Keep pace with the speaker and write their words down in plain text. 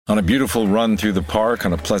On a beautiful run through the park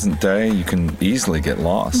on a pleasant day, you can easily get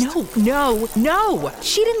lost. No!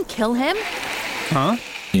 She didn't kill him. Huh?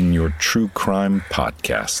 In your true crime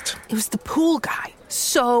podcast. It was the pool guy.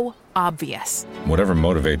 So obvious. Whatever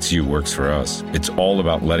motivates you works for us. It's all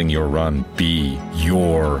about letting your run be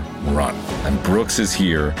your run. And Brooks is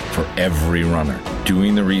here for every runner,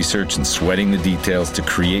 doing the research and sweating the details to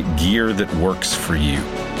create gear that works for you.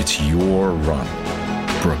 It's your run.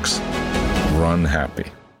 Brooks, run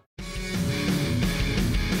happy.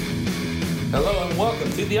 Hello and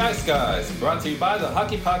welcome to The Ice Guys, brought to you by the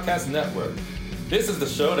Hockey Podcast Network. This is the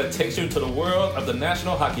show that takes you to the world of the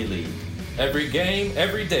National Hockey League. Every game,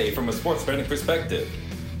 every day from a sports betting perspective.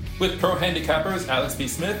 With pro handicappers Alex B.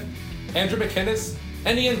 Smith, Andrew McInnes,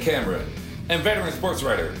 and Ian Cameron, and veteran sports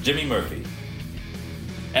writer Jimmy Murphy.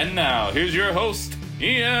 And now, here's your host,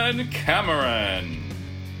 Ian Cameron.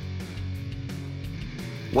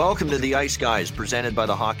 Welcome to The Ice Guys, presented by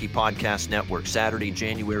the Hockey Podcast Network. Saturday,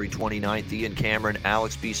 January 29th, Ian Cameron,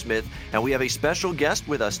 Alex B. Smith, and we have a special guest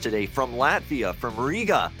with us today from Latvia, from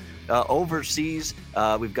Riga, overseas.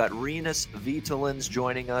 We've got Rinas Vytuļins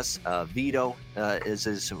joining us. Vito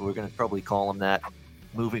is we're going to probably call him that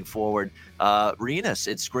moving forward. Rinas,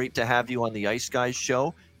 it's great to have you on the Ice Guys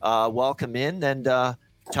show. Welcome in and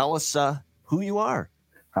tell us who you are.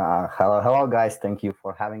 Hello, guys. Thank you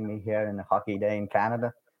for having me here in the Hockey Day in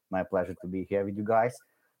Canada. My pleasure to be here with you guys.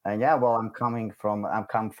 And yeah, well, I'm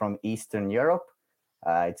come from Eastern Europe.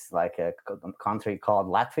 It's like a country called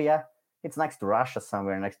Latvia. It's next to Russia,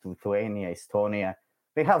 somewhere next to Lithuania, Estonia.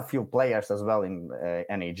 We have a few players as well in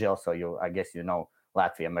NHL, so I guess you know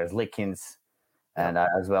Latvia. Merzlikins, and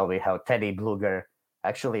as well we have Teddy Bluger.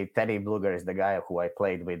 Actually, Teddy Bluger is the guy who I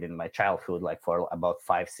played with in my childhood, like for about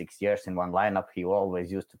 5-6 years in one lineup. He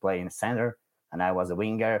always used to play in center, and I was a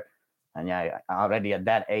winger. And yeah, already at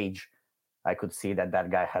that age, I could see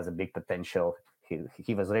that guy has a big potential.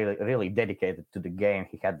 He was really dedicated to the game.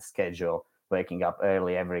 He had the schedule, waking up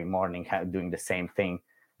early every morning, doing the same thing.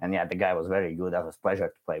 And yeah, the guy was very good. It was a pleasure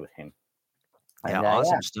to play with him. And,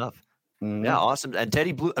 awesome stuff. Mm-hmm. Yeah, awesome. And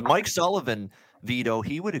Mike Sullivan, Vito,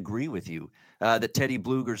 he would agree with you that Teddy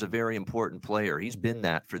Bluger's a very important player. He's been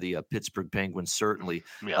that for the Pittsburgh Penguins, certainly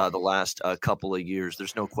the last couple of years.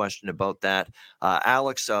 There's no question about that.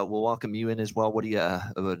 Alex, we'll welcome you in as well. What do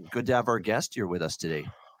you? Good to have our guest here with us today.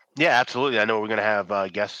 Yeah, absolutely. I know we're going to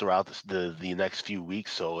have guests throughout the next few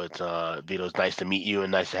weeks. So it's Vito, it's nice to meet you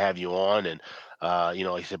and nice to have you on. And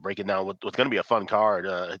like I said, breaking down what's going to be a fun card.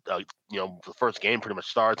 The first game pretty much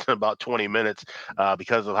starts in about 20 minutes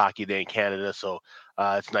because of Hockey Day in Canada. So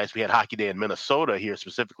it's nice. We had Hockey Day in Minnesota here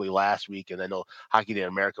specifically last week, and I know Hockey Day in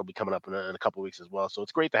America will be coming up in a couple of weeks as well. So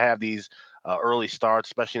it's great to have these early starts,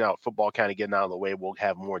 especially now with football kind of getting out of the way. We'll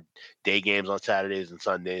have more day games on Saturdays and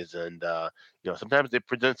Sundays, and sometimes they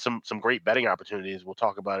present some great betting opportunities. We'll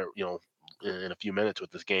talk about it, in a few minutes with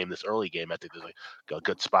this early game. I think there's a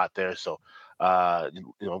good spot there. So,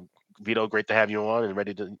 Vito, great to have you on and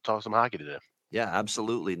ready to talk some hockey today. Yeah,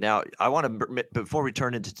 absolutely. Now, I want to, before we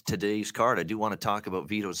turn into today's card, I do want to talk about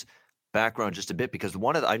Vito's background just a bit, because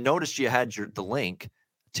I noticed you had the link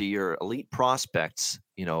to your elite prospects,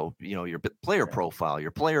 your player profile,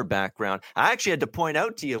 your player background. I actually had to point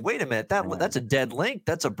out to you, wait a minute, that's a dead link.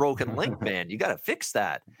 That's a broken link, man. You got to fix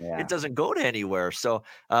that. Yeah. It doesn't go to anywhere. So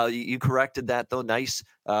you corrected that, though.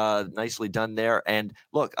 Nicely done there. And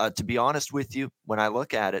look, to be honest with you, when I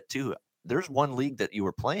look at it too, there's one league that you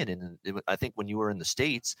were playing in. I think when you were in the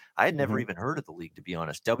States, I had never even heard of the league, to be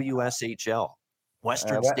honest. WSHL.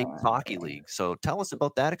 Western States Hockey League. So tell us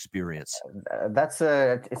about that experience. That's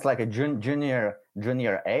it's like a junior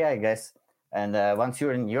A, I guess. And once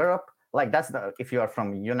you're in Europe, like if you are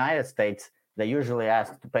from United States, they usually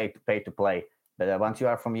ask to pay to play. But once you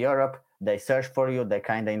are from Europe, they search for you, they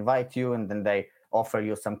kind of invite you, and then they offer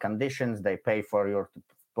you some conditions. They pay for your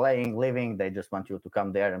playing, living. They just want you to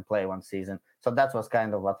come there and play one season. So that was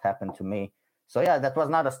kind of what happened to me. So yeah, that was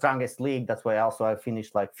not the strongest league. That's why also I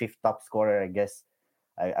finished like 5th top scorer, I guess.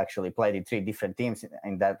 I actually played in 3 different teams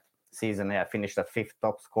in that season. I finished at 5th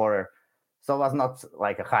top scorer. So it was not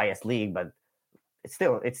like a highest league, but it's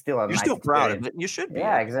still a You're nice still proud experience. of it. You should be.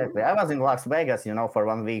 Yeah, exactly. I was in Las Vegas, for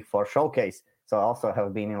 1 week for showcase. So I also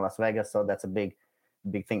have been in Las Vegas. So that's a big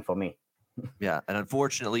thing for me. Yeah, and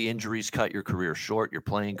unfortunately, injuries cut your career short, your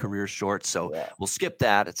playing career short. So we'll skip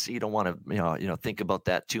that. You don't want to, think about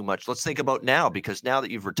that too much. Let's think about now, because now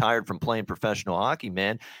that you've retired from playing professional hockey,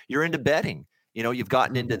 man, you're into betting. You've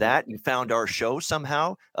gotten into that. You found our show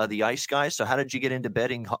somehow, the Ice Guys. So how did you get into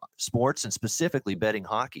betting sports and specifically betting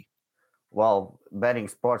hockey? Well, betting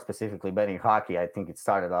sports, specifically betting hockey, I think it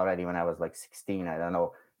started already when I was like 16. I don't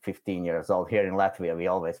know. 15 years old. Here in Latvia, we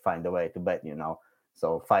always find a way to bet,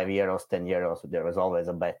 So €5, €10, there was always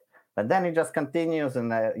a bet. But then it just continues,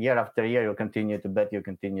 and year after year, you continue to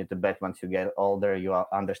bet. Once you get older, you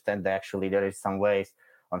understand that actually there is some ways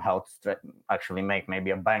on how to actually make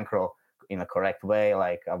maybe a bankroll in a correct way,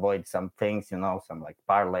 like avoid some things, some like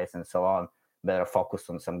parlays and so on. Better focus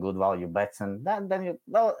on some good value bets, and then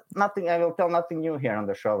nothing. I will tell nothing new here on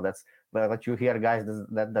the show. That's what you hear, guys.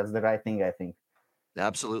 That's the right thing, I think.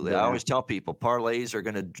 Absolutely. I always tell people parlays are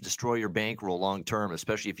going to destroy your bankroll long term,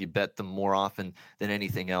 especially if you bet them more often than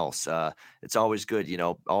anything else. It's always good,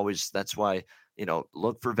 always. That's why,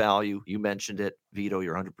 look for value. You mentioned it, Vito,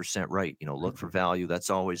 you're 100% right. Look for value. That's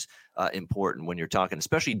always important when you're talking,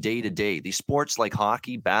 especially day to day. These sports like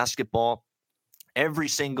hockey, basketball, every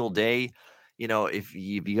single day, if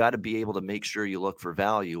you got to be able to make sure you look for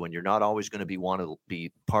value, and you're not always going to want to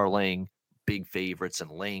be parlaying big favorites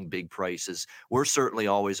and laying big prices. We're certainly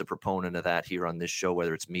always a proponent of that here on this show,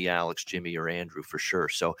 whether it's me, Alex, Jimmy, or Andrew, for sure.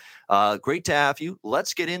 So great to have you.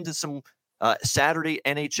 Let's get into some Saturday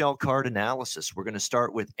NHL card analysis. We're going to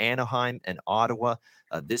start with Anaheim and Ottawa.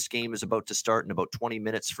 This game is about to start in about 20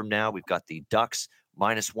 minutes from now. We've got the Ducks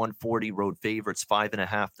minus 140 road favorites,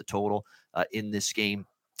 5.5 the total in this game.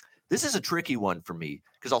 This is a tricky one for me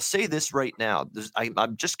because I'll say this right now. I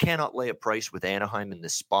just cannot lay a price with Anaheim in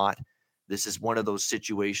this spot. This is one of those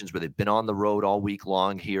situations where they've been on the road all week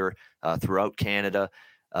long here throughout Canada.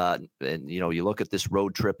 And, you look at this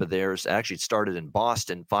road trip of theirs. Actually, it started in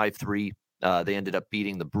Boston, 5-3. They ended up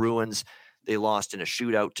beating the Bruins. They lost in a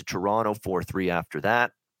shootout to Toronto, 4-3 after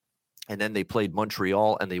that. And then they played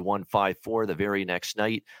Montreal, and they won 5-4 the very next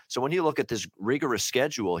night. So when you look at this rigorous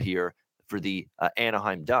schedule here for the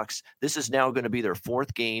Anaheim Ducks, this is now going to be their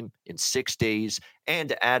fourth game in 6 days. And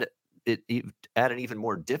to add an even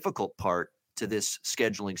more difficult part to this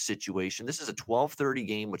scheduling situation, this is a 12:30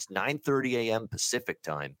 game, which is 9:30 a.m. Pacific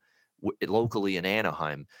time locally in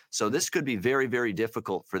Anaheim. So this could be very, very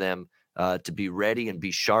difficult for them to be ready and be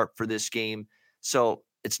sharp for this game. So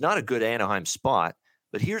it's not a good Anaheim spot.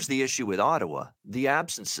 But here's the issue with Ottawa: the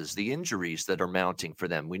absences, the injuries that are mounting for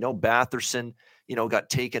them. We know Batherson, got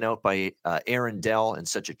taken out by Aaron Dell and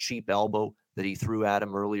such a cheap elbow that he threw at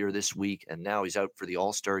him earlier this week, and now he's out for the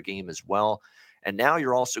All-Star game as well. And now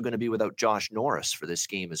you're also going to be without Josh Norris for this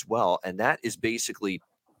game as well, and that is basically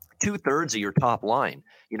 2/3 of your top line.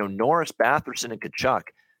 Norris, Batherson, and Tkachuk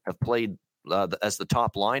have played as the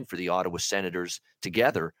top line for the Ottawa Senators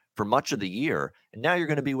together for much of the year, and now you're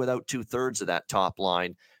going to be without 2/3 of that top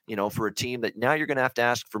line, for a team that now you're going to have to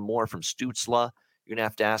ask for more from Stützle. You're going to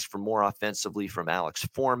have to ask for more offensively from Alex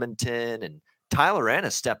Formenton, and Tyler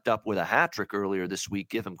Ennis stepped up with a hat trick earlier this week.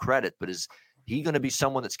 Give him credit, but is he going to be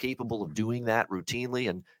someone that's capable of doing that routinely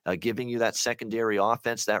and giving you that secondary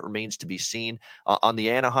offense? That remains to be seen. On the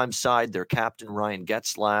Anaheim side, their captain Ryan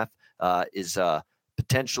Getzlaf is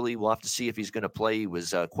potentially, we'll have to see if he's going to play. He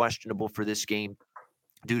was questionable for this game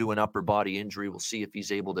due to an upper body injury. We'll see if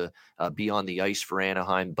he's able to be on the ice for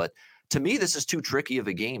Anaheim. But to me, this is too tricky of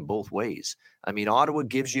a game both ways. I mean, Ottawa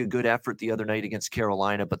gives you a good effort the other night against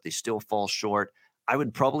Carolina, but they still fall short. I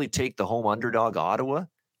would probably take the home underdog Ottawa,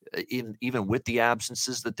 even with the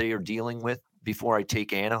absences that they are dealing with, before I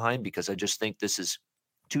take Anaheim, because I just think this is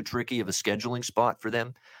too tricky of a scheduling spot for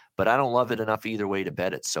them. But I don't love it enough either way to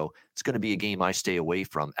bet it. So it's going to be a game I stay away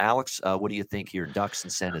from. Alex, what do you think here, Ducks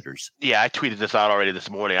and Senators? Yeah, I tweeted this out already this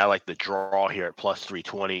morning. I like the draw here at plus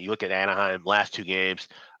 320. You look at Anaheim, last two games,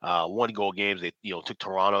 1-goal games. They took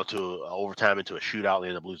Toronto to overtime into a shootout. They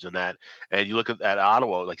ended up losing that. And you look at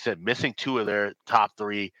Ottawa, like I said, missing two of their top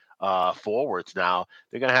three forwards now.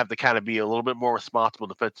 They're going to have to kind of be a little bit more responsible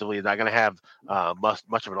defensively. They're not going to have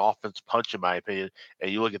much of an offense punch, in my opinion.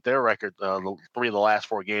 And you look at their record, 3 of the last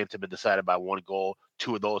 4 games have been decided by 1 goal.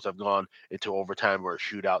 2 of those have gone into overtime or a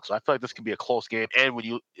shootout. So I feel like this could be a close game. And when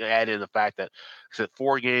you add in the fact that, like I said,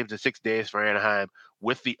 4 games in 6 days for Anaheim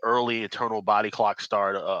with the early internal body clock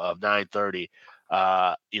start of 9:30,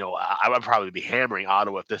 I would probably be hammering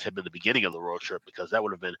Ottawa if this had been the beginning of the road trip, because that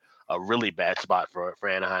would have been a really bad spot for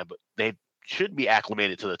Anaheim. But they should be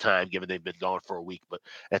acclimated to the time, given they've been gone for a week. But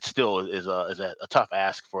that still is a tough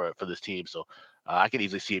ask for this team. So I could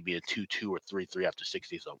easily see it being 2-2 or 3-3 after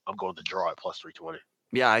 60. So I'm going to draw at plus 320.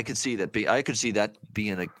 Yeah, I could see that. I could see that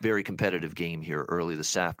being a very competitive game here early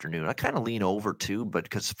this afternoon. I kind of lean over too, but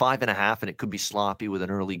because 5.5 and it could be sloppy with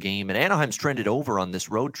an early game. And Anaheim's trended over on this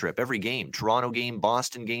road trip every game: Toronto game,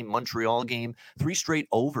 Boston game, Montreal game. 3 straight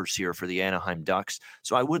overs here for the Anaheim Ducks.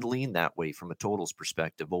 So I would lean that way from a totals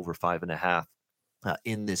perspective, over 5.5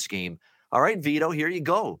 in this game. All right, Vito, here you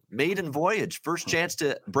go. Maiden voyage. First chance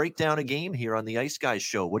to break down a game here on the Ice Guys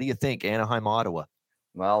show. What do you think, Anaheim, Ottawa?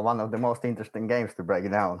 Well, one of the most interesting games to break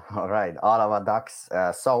down. All right, Ottawa Ducks.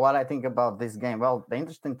 So what I think about this game? Well, the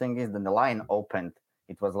interesting thing is that the line opened.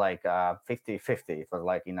 It was like 50-50. It was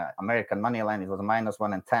like in American money line. It was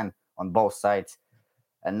 -1 and 10 on both sides.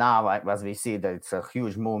 And now, as we see, that it's a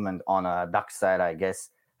huge movement on a Duck side, I guess.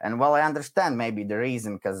 And well, I understand maybe the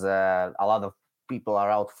reason because a lot of people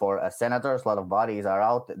are out for senators. A lot of bodies are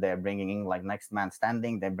out. They're bringing in like next man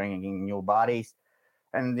standing. They're bringing in new bodies.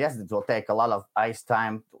 And yes, it will take a lot of ice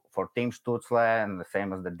time for Team Stutzle and the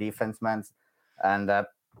same as the defensemen. And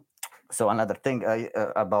so another thing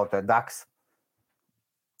about the Ducks.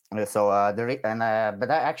 But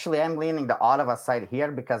actually I'm leaning the Ottawa side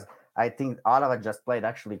here because I think Ottawa just played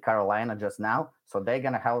actually Carolina just now, so they're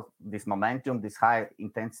gonna have this momentum, this high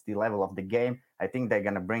intensity level of the game. I think they're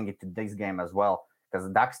gonna bring it to this game as well because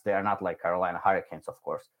the Ducks they are not like Carolina Hurricanes, of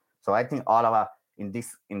course. So I think Ottawa in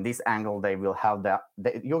this angle they will have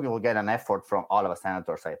you will get an effort from Ottawa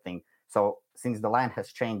Senators. I think so since the line has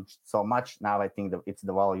changed so much now. I think that it's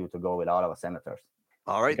the value to go with Ottawa Senators.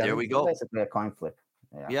 All right, Because there we it's go. basically a coin flip.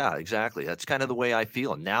 Yeah, exactly. That's kind of the way I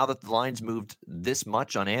feel. Now that the line's moved this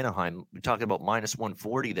much on Anaheim, we're talking about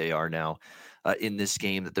 -140 they are now in this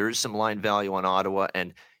game, that there is some line value on Ottawa.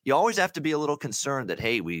 And you always have to be a little concerned that,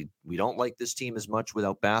 hey, we don't like this team as much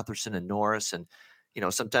without Batherson and Norris. And,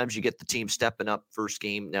 sometimes you get the team stepping up first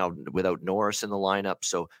game now without Norris in the lineup.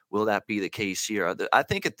 So will that be the case here? I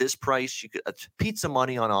think at this price, you could pizza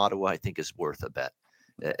money on Ottawa, I think is worth a bet,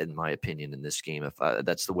 in my opinion, in this game. If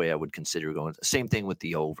that's the way I would consider going. Same thing with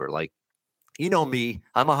the over. Like, you know me,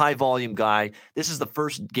 I'm a high volume guy. This is the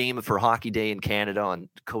first game for Hockey Day in Canada on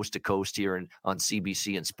coast to coast here and on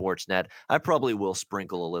CBC and Sportsnet. I probably will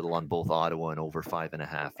sprinkle a little on both Ottawa and over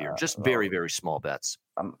 5.5 here. Just very, very small bets.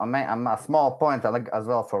 I'm a small point as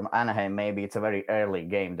well from Anaheim. Maybe it's a very early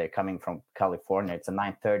game. They're coming from California. It's a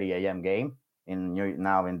 9:30 a.m. game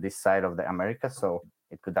now in this side of the America, so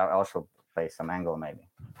it could also play some angle maybe.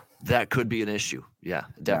 That could be an issue. Yeah,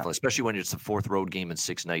 definitely. Yeah. Especially when it's the fourth road game in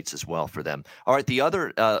 6 nights as well for them. All right, the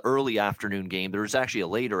other early afternoon game, there's actually a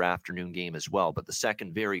later afternoon game as well, but the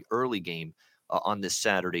second very early game on this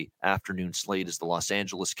Saturday afternoon slate is the Los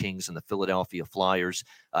Angeles Kings and the Philadelphia Flyers.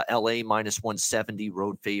 LA -170,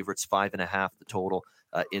 road favorites, 5.5 the total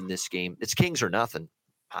in this game. It's Kings or nothing.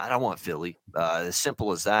 I don't want Philly. As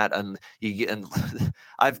simple as that. And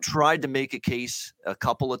I've tried to make a case a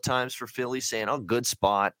couple of times for Philly, saying, "Oh, good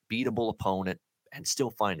spot, beatable opponent," and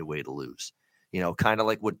still find a way to lose. Kind of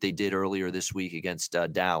like what they did earlier this week against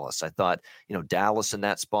Dallas. I thought, Dallas in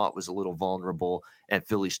that spot was a little vulnerable, and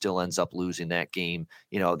Philly still ends up losing that game.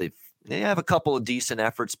 They have a couple of decent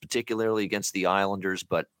efforts, particularly against the Islanders,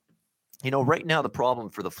 but right now the problem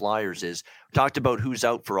for the Flyers is, we talked about who's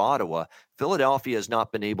out for Ottawa. Philadelphia has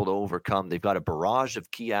not been able to overcome. They've got a barrage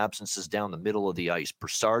of key absences down the middle of the ice: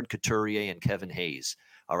 Brassard, Couturier, and Kevin Hayes.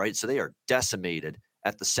 All right, so they are decimated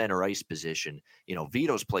at the center ice position.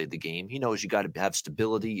 Vito's played the game. He knows you got to have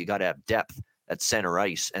stability. You got to have depth at center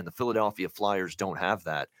ice, and the Philadelphia Flyers don't have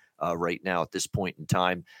that. Right now at this point in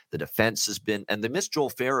time. The defense has been, and they missed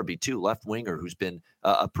Joel Farabee too, left winger, who's been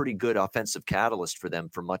a pretty good offensive catalyst for them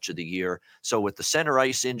for much of the year. So with the center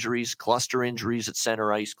ice injuries, cluster injuries at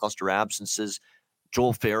center ice, cluster absences,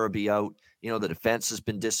 Joel Farabee out, the defense has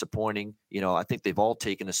been disappointing. I think they've all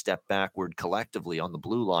taken a step backward collectively on the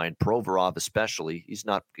blue line. Provorov especially, he's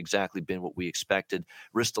not exactly been what we expected.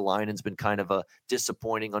 Ristolainen's been kind of a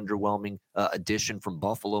disappointing, underwhelming addition from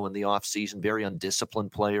Buffalo in the offseason. Very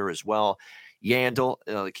undisciplined player as well. Yandel,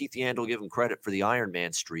 Keith Yandel, give him credit for the Iron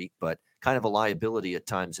Man streak, but kind of a liability at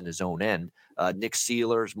times in his own end. Nick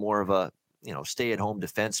Seeler's more of a stay-at-home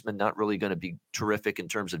defenseman, not really going to be terrific in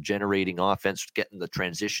terms of generating offense, getting the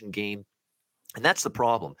transition game. And that's the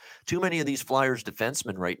problem. Too many of these Flyers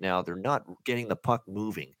defensemen right now, they're not getting the puck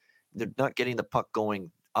moving. They're not getting the puck going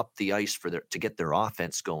up the ice to get their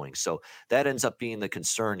offense going. So that ends up being the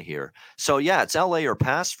concern here. So yeah, it's LA or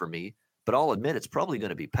pass for me, but I'll admit it's probably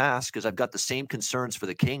going to be pass because I've got the same concerns for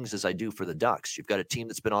the Kings as I do for the Ducks. You've got a team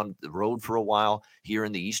that's been on the road for a while here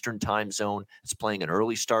in the Eastern time zone. It's playing an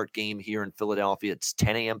early start game here in Philadelphia. It's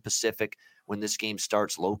 10 a.m. Pacific when this game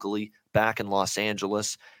starts locally back in Los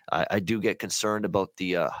Angeles. I do get concerned about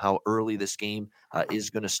the how early this game is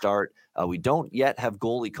going to start. We don't yet have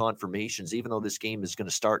goalie confirmations, even though this game is going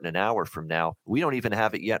to start in an hour from now. We don't even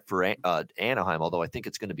have it yet for Anaheim, although I think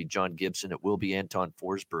it's going to be John Gibson. It will be Anton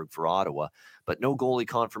Forsberg for Ottawa, but no goalie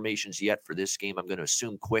confirmations yet for this game. I'm going to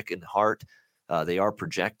assume Quick and Hart. They are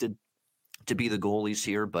projected to be the goalies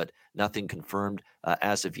here, but nothing confirmed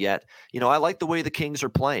as of yet. I like the way the Kings are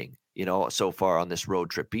playing. So far on this road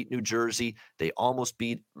trip. Beat New Jersey. They almost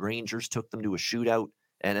beat Rangers, took them to a shootout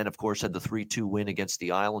and then, of course, had the 3-2 win against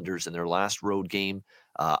the Islanders in their last road game.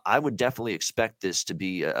 I would definitely expect this to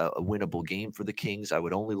be a winnable game for the Kings. I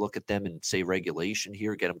would only look at them and say regulation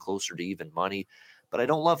here, get them closer to even money. But I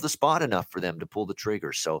don't love the spot enough for them to pull the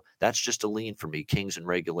trigger. So that's just a lean for me. Kings in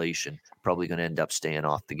regulation, probably going to end up staying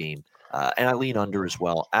off the game. And I lean under as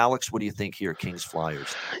well. Alex, what do you think here, Kings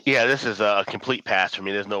Flyers? Yeah, this is a complete pass for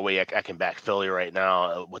me. There's no way I can back Philly right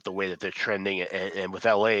now with the way that they're trending. And with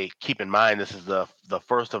LA, keep in mind, this is the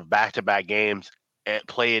first of back-to-back games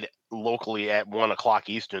played locally at 1 o'clock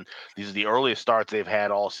Eastern. These are the earliest starts they've had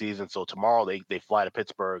all season. So tomorrow they fly to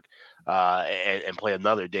Pittsburgh and play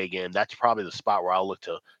another day game. That's probably the spot where I'll look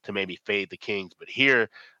to maybe fade the Kings. But here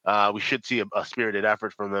we should see a spirited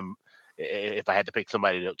effort from them. If I had to pick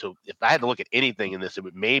somebody if I had to look at anything in this, it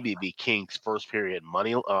would maybe be Kings first period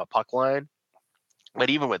money puck line. But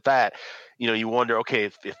even with that, you wonder, okay,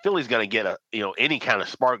 if Philly's going to get any kind of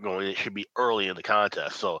spark going, it should be early in the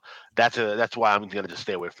contest. So that's why I'm going to just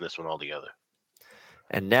stay away from this one altogether.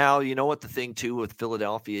 And now, you know what the thing, too, with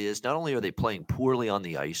Philadelphia is? Not only are they playing poorly on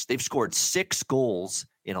the ice, they've scored 6 goals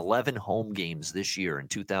in 11 home games this year in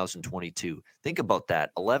 2022. Think about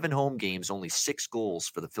that. 11 home games, only 6 goals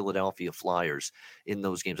for the Philadelphia Flyers in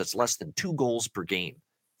those games. That's less than 2 goals per game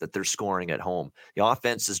that they're scoring at home. The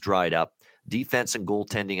offense has dried up. Defense and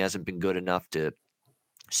goaltending hasn't been good enough to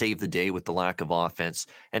save the day with the lack of offense.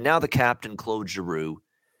 And now the captain, Claude Giroux,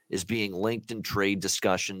 is being linked in trade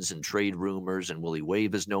discussions and trade rumors. And will he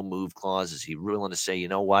waive his no-move clause? Is he willing to say, you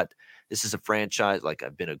know what, this is a franchise, like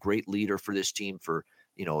I've been a great leader for this team for,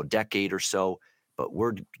 a decade or so, but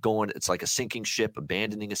we're going, it's like a sinking ship,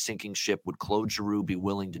 abandoning a sinking ship. Would Claude Giroux be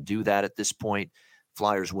willing to do that at this point?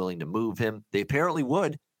 Flyers willing to move him? They apparently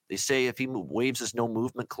would. They say if he waives his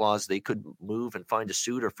no-movement clause, they could move and find a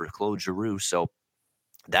suitor for Claude Giroux. So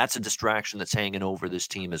that's a distraction that's hanging over this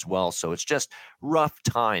team as well. So it's just rough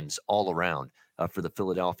times all around for the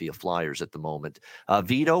Philadelphia Flyers at the moment.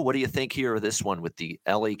 Vito, what do you think here of this one with the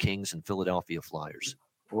LA Kings and Philadelphia Flyers?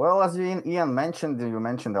 Well, as Ian mentioned, you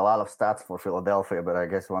mentioned a lot of stats for Philadelphia, but I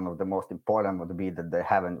guess one of the most important would be that they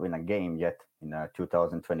haven't won a game yet in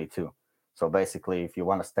 2022. So basically, if you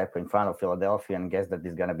want to step in front of Philadelphia and guess that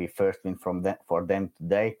it's going to be first win for them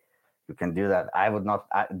today, you can do that. I would not,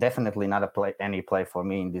 definitely not any play for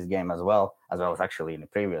me in this game as well as actually in the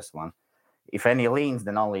previous one. If any leans,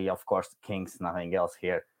 then only, of course, the Kings, nothing else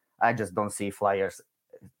here. I just don't see Flyers.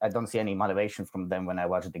 I don't see any motivation from them when I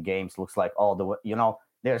watch the games. Looks like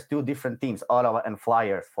there's 2 different teams, Ottawa and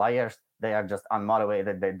Flyers. Flyers, they are just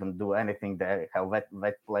unmotivated. They don't do anything. They have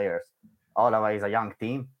wet players. Ottawa is a young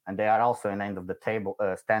team, and they are also in the end of the table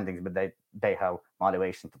standings, but they have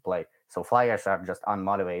motivation to play. So Flyers are just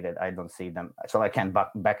unmotivated. I don't see them. So I can't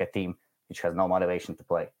back a team which has no motivation to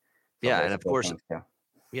play. So yeah, and of course,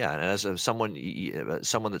 yeah, and as someone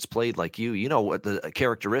that's played like you know what the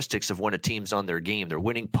characteristics of when a team's on their game. They're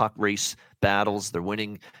winning puck race battles. They're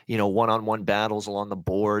winning, one-on-one battles along the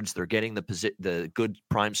boards. They're getting the good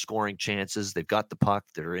prime scoring chances. They've got the puck.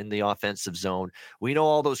 They're in the offensive zone. We know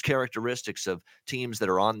all those characteristics of teams that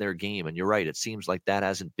are on their game. And you're right. It seems like that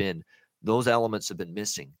hasn't been. Those elements have been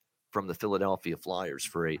missing from the Philadelphia Flyers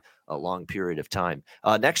for a long period of time.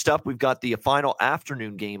 Next up, we've got the final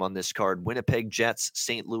afternoon game on this card. Winnipeg Jets,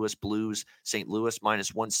 St. Louis Blues. St. Louis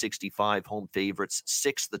minus 165, home favorites.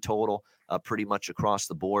 6 the total, pretty much across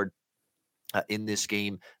the board in this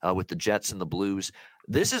game with the Jets and the Blues.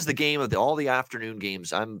 This is the game of all the afternoon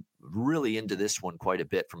games. I'm really into this one quite a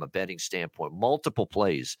bit from a betting standpoint. Multiple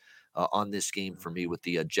plays on this game for me with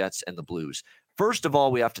the Jets and the Blues. First of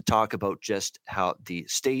all, we have to talk about just how the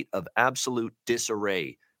state of absolute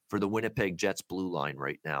disarray for the Winnipeg Jets blue line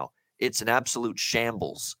right now. It's an absolute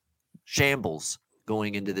shambles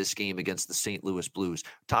going into this game against the St. Louis Blues.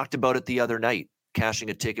 Talked about it the other night, cashing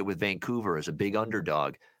a ticket with Vancouver as a big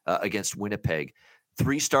underdog against Winnipeg.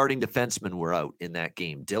 3 starting defensemen were out in that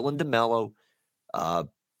game. Dylan DeMello,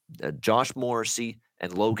 Josh Morrissey,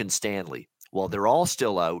 and Logan Stanley. Well, they're all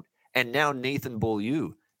still out, and now Nathan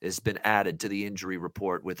Beaulieu has been added to the injury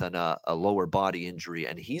report with a lower body injury,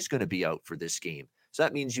 and he's going to be out for this game. So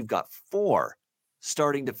that means you've got 4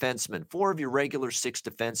 starting defensemen, 4 of your regular 6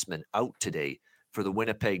 defensemen out today for the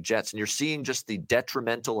Winnipeg Jets. And you're seeing just the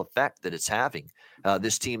detrimental effect that it's having.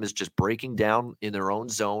 This team is just breaking down in their own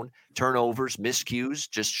zone. Turnovers, miscues,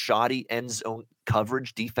 just shoddy end zone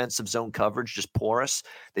coverage, defensive zone coverage, just porous.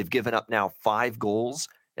 They've given up now 5 goals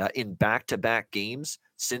in back-to-back games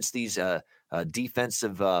since these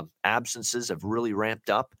defensive absences have really ramped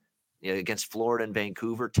up against Florida and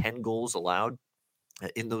Vancouver. 10 goals allowed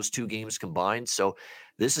in those 2 games combined. So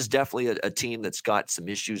this is definitely a team that's got some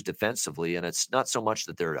issues defensively, and it's not so much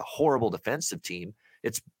that they're a horrible defensive team.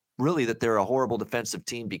 It's really that they're a horrible defensive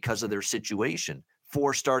team because of their situation.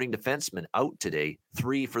 4 starting defensemen out today.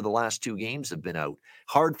 3 for the last 2 games have been out.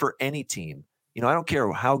 Hard for any team. I don't care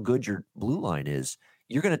how good your blue line is.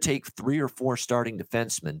 You're going to take 3 or 4 starting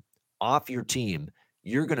defensemen off your team.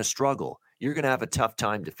 You're going to struggle. You're going to have a tough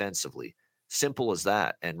time defensively. Simple as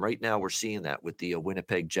that. And right now we're seeing that with the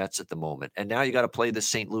Winnipeg Jets at the moment. And now you got to play the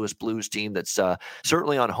St. Louis Blues team that's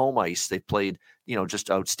certainly on home ice. They've played, just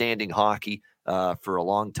outstanding hockey for a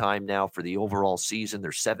long time now. For the overall season,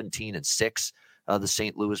 they're 17-6. The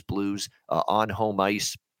St. Louis Blues on home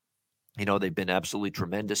ice. They've been absolutely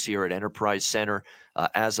tremendous here at Enterprise Center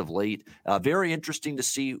as of late. Very interesting to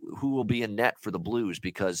see who will be in net for the Blues,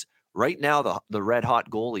 because right now the red-hot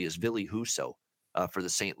goalie is Ville Husso for the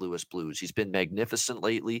St. Louis Blues. He's been magnificent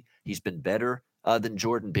lately. He's been better than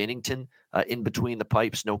Jordan Binnington in between the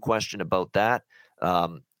pipes, no question about that.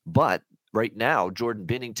 But right now, Jordan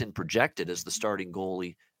Binnington projected as the starting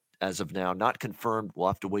goalie as of now, not confirmed. We'll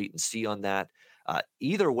have to wait and see on that.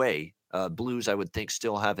 Either way, Blues, I would think,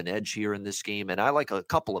 still have an edge here in this game. And I like a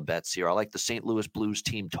couple of bets here. I like the St. Louis Blues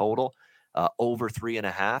team total over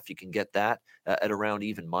 3.5. You can get that at around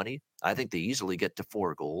even money. I think they easily get to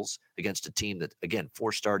 4 goals against a team that, again,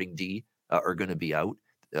 4 starting D are going to be out.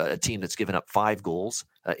 A team that's given up 5 goals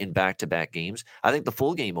in back-to-back games. I think the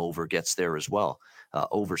full game over gets there as well,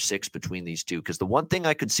 over 6 between these two. Because the one thing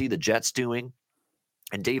I could see the Jets doing,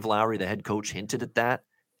 and Dave Lowry, the head coach, hinted at that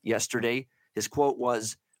yesterday. His quote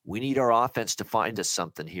was, "We need our offense to find us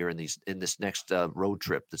something here in this next road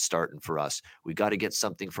trip that's starting for us. We got to get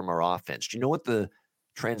something from our offense." Do you know what the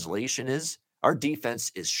translation is? Our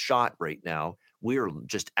defense is shot right now. We're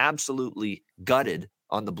just absolutely gutted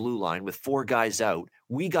on the blue line with 4 guys out.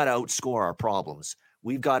 We got to outscore our problems.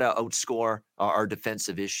 We've got to outscore our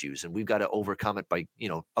defensive issues, and we've got to overcome it by,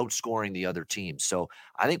 outscoring the other team. So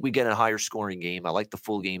I think we get a higher scoring game. I like the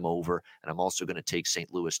full game over, and I'm also going to take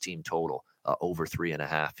St. Louis team total over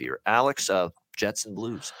 3.5 here. Alex, Jets and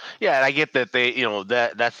Blues. Yeah, and I get that they,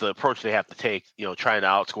 that's the approach they have to take, trying to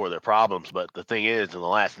outscore their problems. But the thing is, in the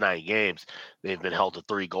last 9 games, they've been held to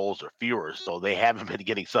 3 goals or fewer, so they haven't been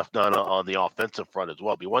getting stuff done on the offensive front as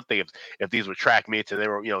well. It'd be one thing if these were track meets and they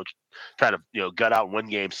were, trying to, gut out one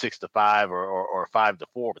game 6-5 or 5-4,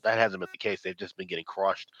 but that hasn't been the case. They've just been getting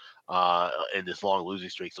crushed in this long losing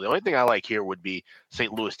streak. So the only thing I like here would be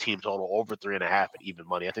St. Louis team total over 3.5 at even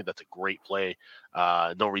money. I think that's a great play.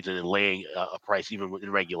 No reason in laying a price even in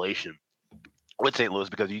regulation with St. Louis,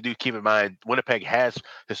 because you do keep in mind Winnipeg has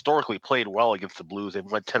historically played well against the Blues. They've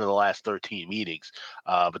won 10 of the last 13 meetings,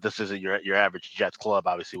 but this isn't your average Jets club,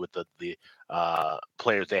 obviously, with the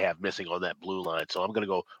players they have missing on that blue line. So I'm going to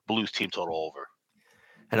go Blues team total over.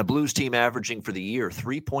 And a Blues team averaging for the year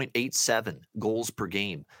 3.87 goals per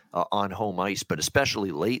game on home ice. But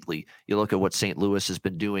especially lately, you look at what St. Louis has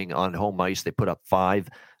been doing on home ice. They put up 5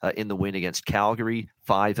 in the win against Calgary,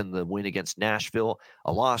 5 in the win against Nashville,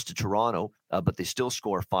 a loss to Toronto, but they still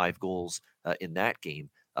score 5 goals in that game.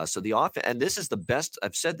 So the offense, and this is the best,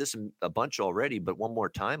 I've said this a bunch already, but one more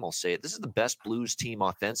time I'll say it. This is the best Blues team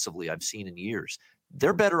offensively I've seen in years.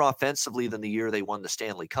 They're better offensively than the year they won the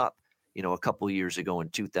Stanley Cup, a couple of years ago in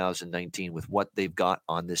 2019, with what they've got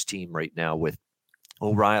on this team right now with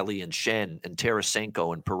O'Reilly and Shen and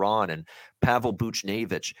Tarasenko and Perron and Pavel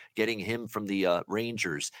Buchnevich, getting him from the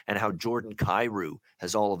Rangers, and how Jordan Kyrou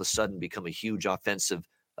has all of a sudden become a huge offensive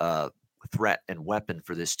threat and weapon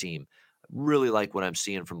for this team. Really like what I'm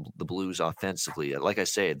seeing from the Blues offensively. Like I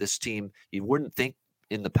say, this team, you wouldn't think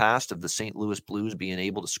in the past of the St. Louis Blues being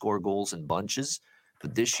able to score goals in bunches,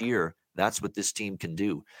 but this year, that's what this team can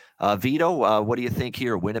do. Vito, what do you think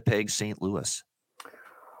here? Winnipeg, St. Louis.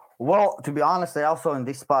 Well, to be honest, I also in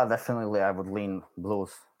this spot definitely I would lean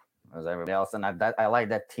Blues as everybody else, and I like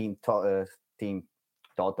that team total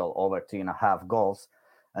over 3.5 goals.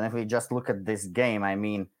 And if we just look at this game, I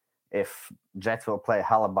mean, if Jets will play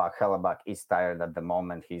Hellebuyck is tired at the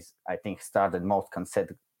moment. I think started most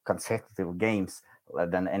consecutive games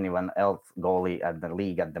than anyone else goalie at the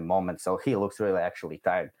league at the moment. So he looks really actually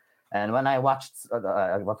tired. And when I watched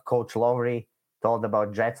what Coach Lowry told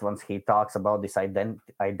about Jets, once he talks about this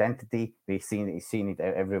identity, we've seen it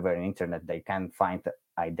everywhere on the internet. They can't find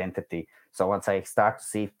identity. So once I start to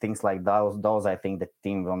see things like those, I think the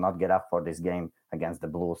team will not get up for this game against the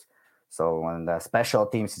Blues. So, and the special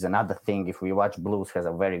teams is another thing. If we watch, Blues has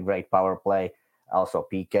a very great power play, also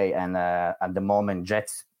PK, and at the moment,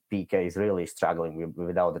 Jets PK is really struggling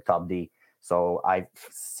without the top D. So I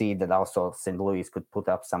see that also St. Louis could put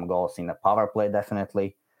up some goals in the power play,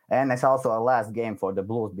 definitely. And it's also a last game for the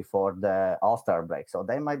Blues before the All-Star break. So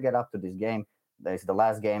they might get up to this game. There's the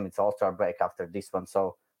last game. It's All-Star break after this one.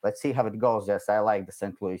 So let's see how it goes. Yes, I like the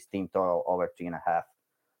St. Louis team total over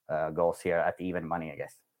 3.5 goals here at even money, I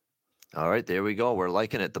guess. All right, there we go. We're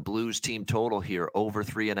liking it. The Blues team total here over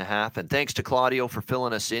 3.5. And thanks to Claudio for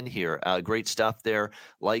filling us in here. Great stuff there.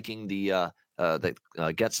 Liking that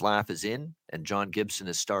Getzlaf is in and John Gibson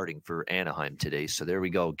is starting for Anaheim today. So there we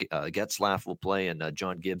go. Getzlaf will play and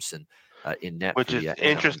John Gibson in net. Which is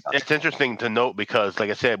interesting. It's interesting to note because, like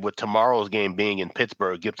I said, with tomorrow's game being in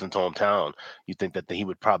Pittsburgh, Gibson's hometown, you think that he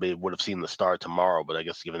would have seen the start tomorrow, but I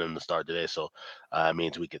guess giving him the start today, so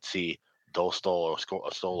means we could see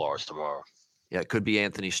Stolars tomorrow. Yeah, it could be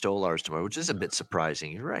Anthony Stolars tomorrow, which is a bit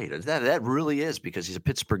surprising. You're right. That really is because he's a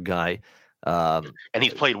Pittsburgh guy. And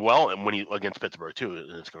he's played well when he against Pittsburgh too in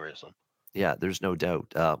his career. So yeah, there's no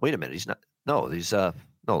doubt. Wait a minute, he's not. No, he's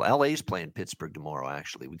no. LA's playing Pittsburgh tomorrow.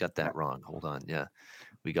 Actually, we got that wrong. Hold on. Yeah,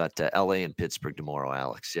 we got LA and Pittsburgh tomorrow.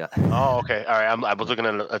 Alex. Yeah. Oh, okay. All right. I was looking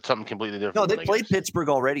at something completely different. No, they played Pittsburgh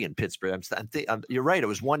already in Pittsburgh. You're right. It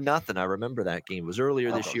was 1-0. I remember that game. It was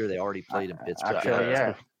earlier this year. They already played in Pittsburgh. Actually,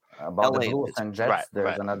 yeah. About the Blues and Jets,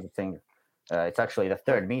 there's another thing. It's actually the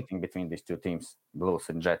third meeting between these two teams, Blues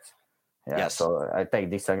and Jets. Yeah, yes. So I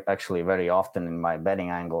take this actually very often in my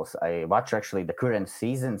betting angles. I watch actually the current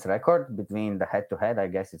season's record between the head-to-head. I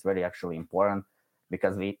guess it's very actually important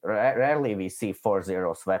because we rarely see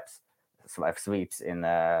 4-0 sweeps in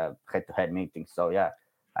head-to-head meetings. So yeah,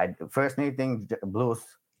 first meeting Blues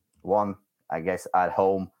won, I guess, at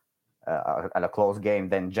home at a close game.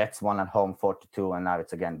 Then Jets won at home 4-2, and now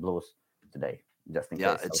it's again Blues today. Just in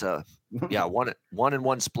case. It's a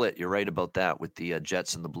 1-1 split. You're right about that with the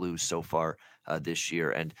Jets and the Blues so far this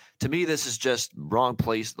year. And to me, this is just wrong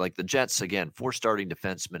place. Like the Jets, again, 4 starting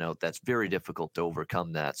defensemen out. That's very difficult to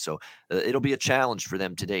overcome that. So it'll be a challenge for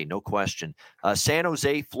them today, no question. San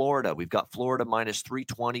Jose, Florida. We've got Florida minus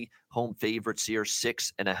 320 home favorites here,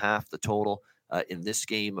 6.5 the total. In this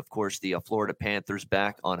game, of course, the Florida Panthers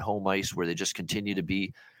back on home ice where they just continue to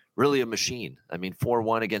be really a machine. I mean,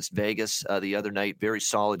 4-1 against Vegas the other night. Very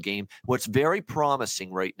solid game. What's very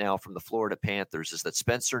promising right now from the Florida Panthers is that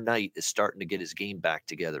Spencer Knight is starting to get his game back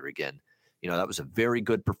together again. You know, that was a very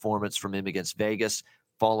good performance from him against Vegas,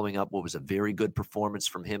 following up what was a very good performance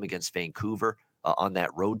from him against Vancouver on that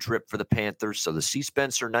road trip for the Panthers. So to see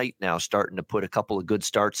Spencer Knight now starting to put a couple of good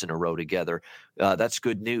starts in a row together, that's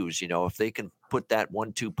good news. You know, if they can put that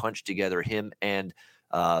 1-2 punch together, him and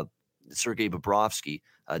Sergei Bobrovsky,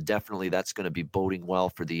 definitely that's going to be boding well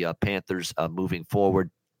for the Panthers moving forward.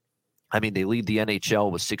 I mean, they lead the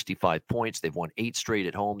NHL with 65 points. They've won 8 straight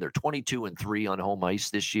at home. They're 22-3 on home ice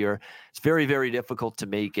this year. It's very, very difficult to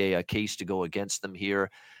make a case to go against them here.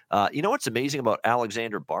 You know what's amazing about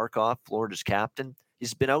Alexander Barkov, Florida's captain?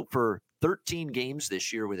 He's been out for 13 games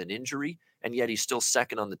this year with an injury, and yet he's still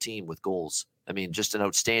second on the team with goals. I mean, just an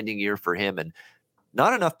outstanding year for him. And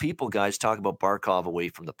not enough people, guys, talk about Barkov away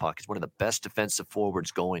from the puck. He's one of the best defensive forwards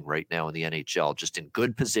going right now in the NHL. Just in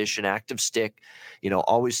good position, active stick. You know,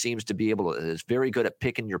 always seems to be able to. Is very good at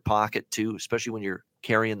picking your pocket too, especially when you're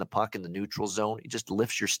carrying the puck in the neutral zone. He just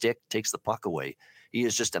lifts your stick, takes the puck away. He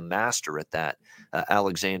is just a master at that,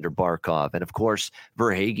 Alexander Barkov. And of course,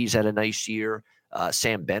 Verhaeghe's had a nice year.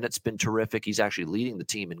 Sam Bennett's been terrific. He's actually leading the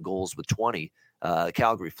team in goals with 20.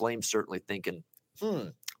 Calgary Flames certainly thinking,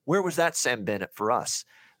 where was that Sam Bennett for us?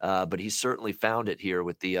 But he's certainly found it here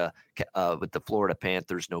with the Florida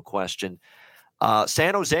Panthers, no question.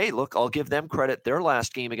 San Jose, look, I'll give them credit. Their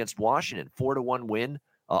last game against Washington, 4-1 win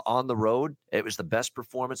on the road. It was the best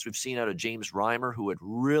performance we've seen out of James Reimer, who had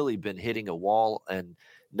really been hitting a wall and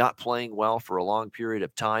not playing well for a long period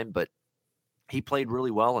of time. But he played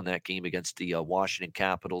really well in that game against the Washington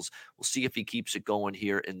Capitals. We'll see if he keeps it going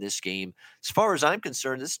here in this game. As far as I'm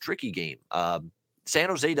concerned, this is a tricky game. San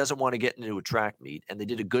Jose doesn't want to get into a track meet, and they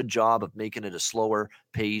did a good job of making it a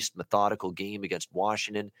slower-paced, methodical game against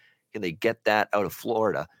Washington. Can they get that out of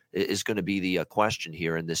Florida is going to be the question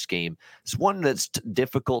here in this game. It's one that's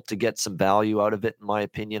difficult to get some value out of it, in my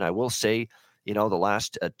opinion. I will say, you know, the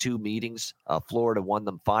last 2 meetings, Florida won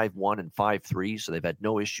them 5-1 and 5-3, so they've had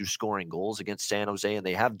no issue scoring goals against San Jose, and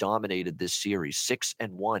they have dominated this series,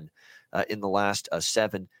 6-1 in the last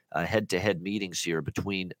 7 head-to-head meetings here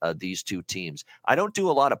between these two teams. I don't do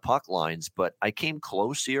a lot of puck lines, but I came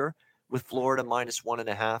close here with Florida minus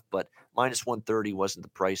 1.5, but minus 130 wasn't the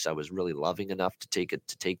price I was really loving enough to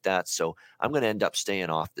take that. So I'm going to end up staying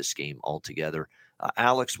off this game altogether.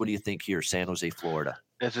 Alex, what do you think here, San Jose, Florida?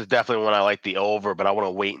 This is definitely one I like the over, but I want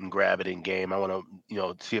to wait and grab it in game. I want to, you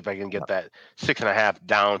know, see if I can get that 6.5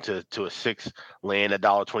 down to a 6, laying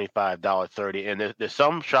 $1.25, $1.30. And there's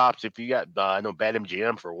some shops, if you got, I know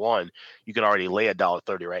BetMGM for one, you can already lay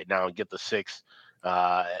 $1.30 right now and get the 6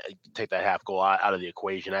 take that half goal out of the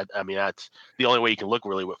equation. I mean, that's the only way you can look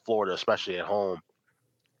really with Florida, especially at home.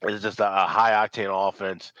 It's just a high octane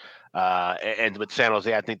offense. And with San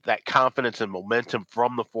Jose, I think that confidence and momentum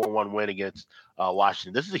from the 4-1 win against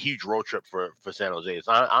Washington. This is a huge road trip for San Jose. It's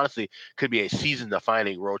honestly could be a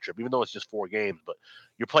season-defining road trip, even though it's just 4 games. But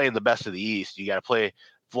you're playing the best of the East. You got to play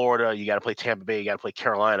Florida. You got to play Tampa Bay. You got to play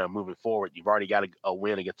Carolina moving forward. You've already got a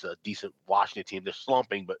win against a decent Washington team. They're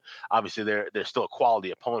slumping, but obviously they're still a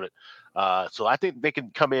quality opponent. So I think they can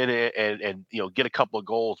come in and get a couple of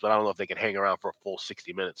goals, but I don't know if they can hang around for a full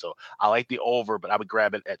 60 minutes. So I like the over, but I would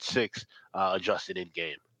grab it at 6, adjusted in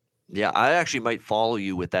game. Yeah, I actually might follow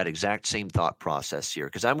you with that exact same thought process here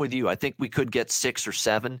because I'm with you. I think we could get 6 or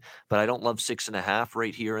 7, but I don't love 6.5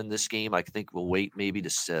 right here in this game. I think we'll wait maybe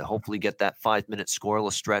to hopefully get that 5-minute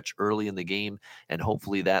scoreless stretch early in the game, and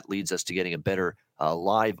hopefully that leads us to getting a better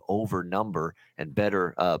live over number and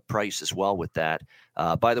better price as well with that.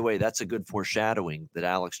 By the way, that's a good foreshadowing that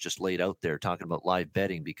Alex just laid out there talking about live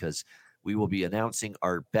betting because we will be announcing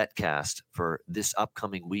our betcast for this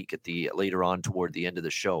upcoming week at the later on toward the end of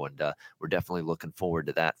the show, and we're definitely looking forward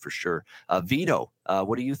to that for sure. Vito,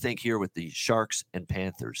 what do you think here with the Sharks and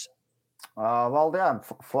Panthers?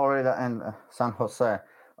 Florida and San Jose.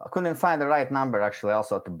 I couldn't find the right number actually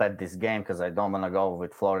also to bet this game because I don't want to go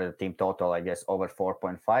with Florida team total, I guess, over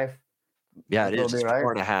 4.5. Yeah, it is. It's right.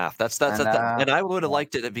 4.5. That's and I would have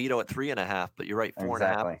liked it at Vito at 3.5, but you're right,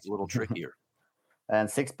 4.5 is a little trickier. And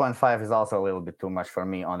 6.5 is also a little bit too much for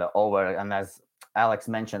me on the over. And as Alex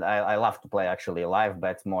mentioned, I love to play actually live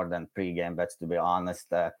bets more than pre-game bets, to be honest.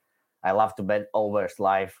 I love to bet overs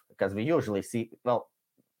live because we usually see, well,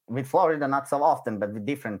 with Florida, not so often, but with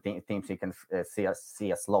different teams, you can see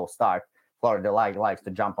a slow start. Florida likes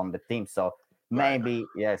to jump on the team. So maybe,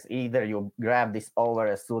 yes, either you grab this over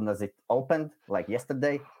as soon as it opened, like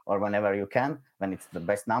yesterday, or whenever you can, when it's the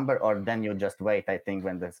best number, or then you just wait, I think,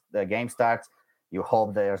 when the game starts. You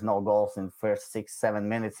hope there's no goals in the first 6-7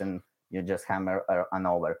 minutes and you just hammer an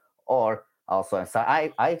over. Or also, so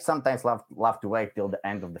I sometimes love to wait till the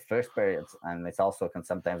end of the first periods, and it's also can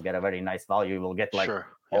sometimes get a very nice value. You will get like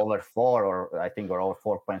over 4 or I think or over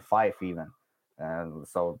 4.5 even.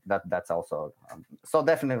 So that's also so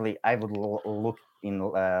definitely I would look in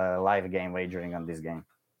live game wagering on this game.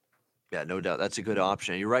 Yeah, no doubt. That's a good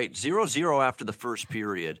option. You're right. 0-0 after the first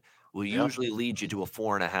period will usually lead you to a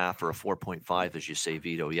 4.5 or a 4.5, as you say,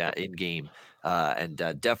 Vito. Yeah, in game. And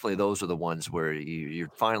definitely those are the ones where you're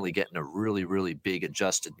finally getting a really, really big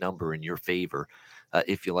adjusted number in your favor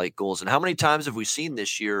if you like goals. And how many times have we seen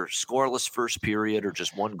this year scoreless first period or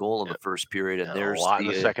just one goal in the first period? And there's a lot in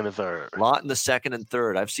the second and third. A lot in the second and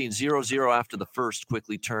third. I've seen 0-0 after the first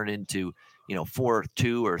quickly turn into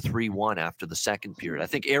 4-2 or 3-1 after the second period. I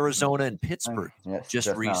think Arizona and Pittsburgh just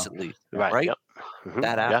recently, right? Yep. Mm-hmm.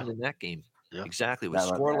 That happened in that game. Yeah. Exactly. It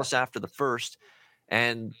was scoreless after the first,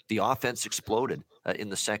 and the offense exploded in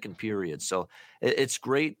the second period. So it's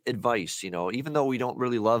great advice. Even though we don't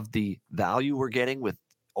really love the value we're getting with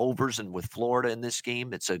overs and with Florida in this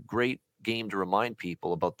game, it's a great game to remind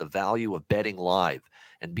people about the value of betting live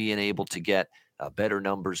and being able to get better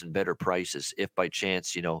numbers and better prices if by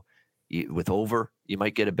chance, with over, you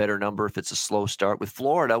might get a better number if it's a slow start. With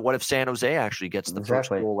Florida, what if San Jose actually gets the first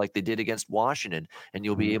goal like they did against Washington, and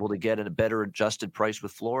you'll be able to get a better adjusted price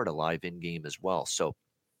with Florida live in game as well. So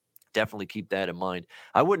definitely keep that in mind.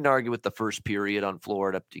 I wouldn't argue with the first period on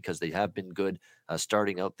Florida because they have been good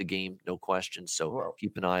starting out the game, no question. So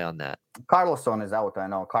keep an eye on that. Carlson is out. I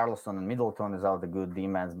know Carlson and Middleton is out, the good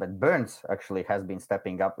demons, but Burns actually has been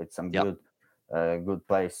stepping up with some good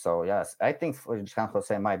plays. So yes, I think San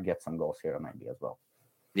Jose might get some goals here maybe as well.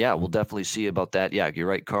 Yeah, we'll definitely see about that. Yeah, you're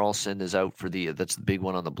right. Carlson is out for that's the big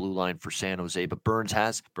one on the blue line for San Jose. But Burns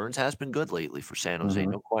has been good lately for San Jose,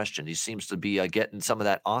 no question. He seems to be getting some of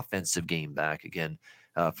that offensive game back again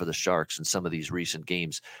for the Sharks in some of these recent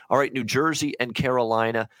games. All right, New Jersey and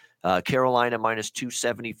Carolina. Carolina minus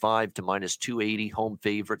 275 to minus 280, home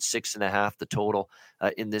favorite, 6.5 the total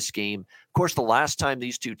in this game. Of course, the last time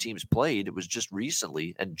these two teams played, it was just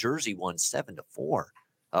recently, and Jersey won 7-4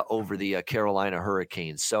 over the Carolina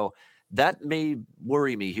Hurricanes. So that may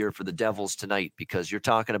worry me here for the Devils tonight because you're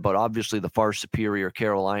talking about obviously the far superior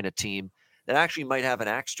Carolina team that actually might have an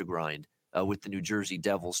axe to grind with the New Jersey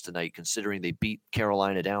Devils tonight, considering they beat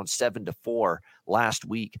Carolina down 7-4 last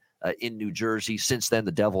week in New Jersey. Since then,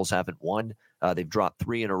 the Devils haven't won. They've dropped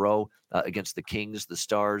 3 in a row against the Kings, the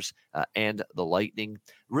Stars, and the Lightning.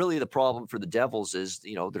 Really, the problem for the Devils is,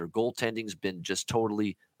 their goaltending's been just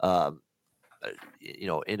totally,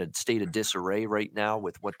 in a state of disarray right now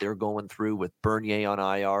with what they're going through with Bernier on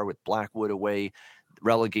IR, with Blackwood away.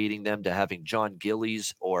 relegating them to having John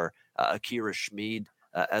Gillies or Akira Schmid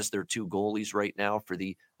as their two goalies right now for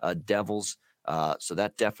the Devils. So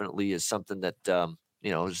that definitely is something that,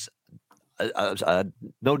 is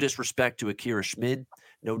no disrespect to Akira Schmid,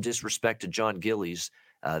 no disrespect to John Gillies.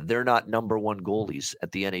 They're not number one goalies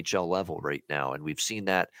at the NHL level right now, and we've seen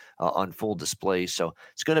that on full display. So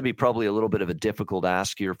it's going to be probably a little bit of a difficult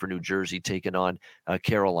ask here for New Jersey taking on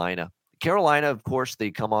Carolina. Carolina, of course,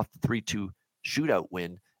 they come off the 3-2 shootout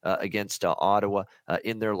win against Ottawa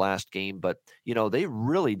in their last game, but they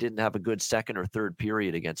really didn't have a good second or third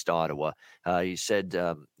period against Ottawa. He said,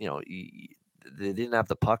 they didn't have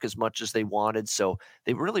the puck as much as they wanted, so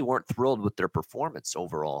they really weren't thrilled with their performance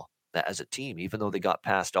overall as a team, even though they got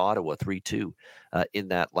past Ottawa 3-2 in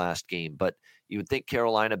that last game. But you would think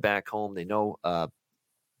Carolina back home, they know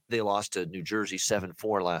they lost to New Jersey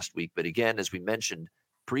 7-4 last week. But again, as we mentioned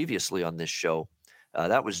previously on this show,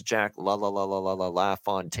 that was Jack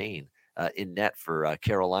LaFontaine in net for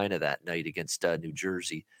Carolina that night against New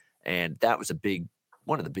Jersey. And that was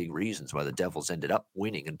one of the big reasons why the Devils ended up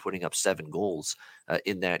winning and putting up 7 goals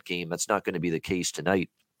in that game. That's not going to be the case tonight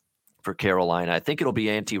for Carolina. I think it'll be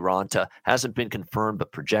Antti Raanta. Hasn't been confirmed,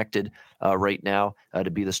 but projected right now to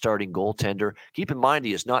be the starting goaltender. Keep in mind,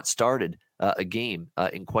 he has not started a game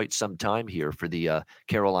in quite some time here for the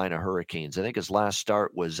Carolina Hurricanes. I think his last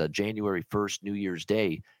start was January 1st, New Year's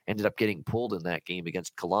Day. Ended up getting pulled in that game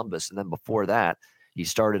against Columbus. And then before that, he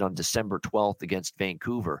started on December 12th against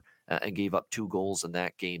Vancouver and gave up 2 goals in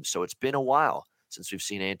that game. So it's been a while since we've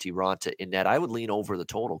seen Antti Raanta in net. I would lean over the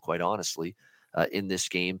total, quite honestly, in this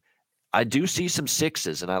game. I do see some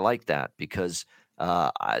 6s, and I like that because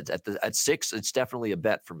at 6, it's definitely a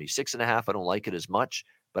bet for me. 6.5, I don't like it as much,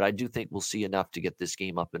 but I do think we'll see enough to get this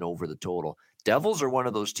game up and over the total. Devils are one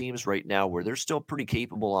of those teams right now where they're still pretty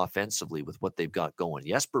capable offensively with what they've got going.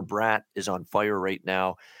 Jesper Bratt is on fire right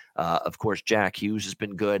now. Of course, Jack Hughes has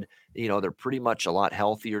been good. They're pretty much a lot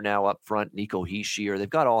healthier now up front. Nico Hischier, they've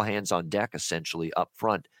got all hands on deck essentially up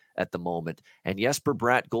front at the moment. And Jesper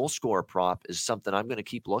Bratt goal scorer prop is something I'm going to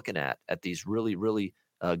keep looking at these really, really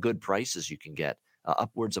good prices you can get,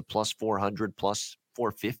 upwards of plus 400, plus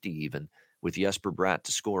 450 even, with Jesper Bratt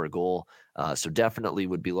to score a goal. So definitely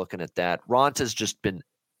would be looking at that. Ronta's just been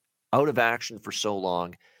out of action for so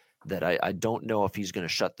long that I don't know if he's going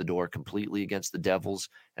to shut the door completely against the Devils.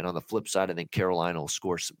 And on the flip side, I think Carolina will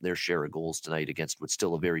score their share of goals tonight against what's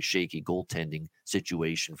still a very shaky goaltending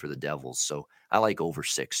situation for the Devils. So I like over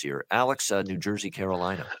 6 here. Alex, New Jersey,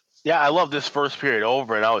 Carolina. Yeah, I love this first period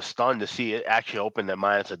over, and I was stunned to see it actually open at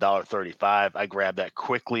minus $1.35. I grabbed that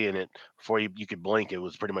quickly, and before you could blink, it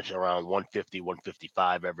was pretty much around 150,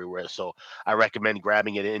 155 everywhere. So I recommend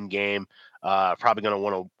grabbing it in game. Probably going to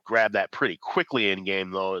want to grab that pretty quickly in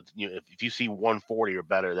game, though. If you see 140 or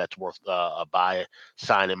better, that's worth a buy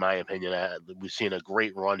sign, in my opinion. We've seen a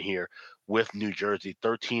great run here with New Jersey,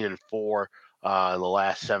 13-4. In the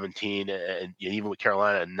last 17, and even with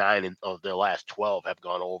Carolina, 9 of their last 12 have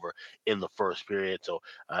gone over in the first period. So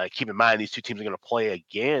keep in mind, these two teams are going to play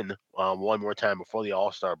again one more time before the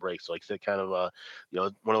All-Star break. So like I said, kind of one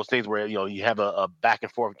of those things where you have a back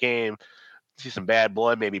and forth game. See some bad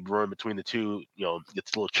blood maybe brewing between the two.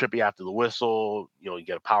 Gets a little trippy after the whistle. You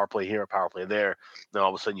get a power play here, a power play there. Then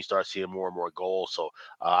all of a sudden you start seeing more and more goals. So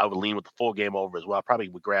I would lean with the full game over as well. I probably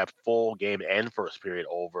would grab full game and first period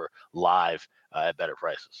over live at better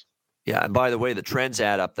prices. Yeah, and by the way, the trends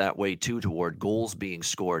add up that way too toward goals being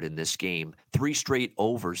scored in this game. 3 straight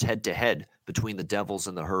overs head-to-head between the Devils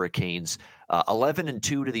and the Hurricanes. 11-2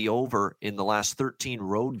 to the over in the last 13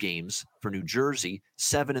 road games for New Jersey.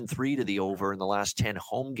 7-3 to the over in the last 10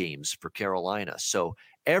 home games for Carolina. So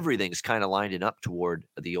everything's kind of lining up toward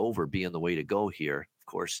the over being the way to go here. Of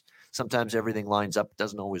course, sometimes everything lines up. It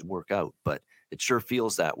doesn't always work out, but it sure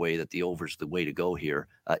feels that way, that the over's the way to go here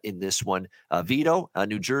in this one. Vito,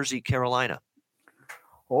 New Jersey, Carolina.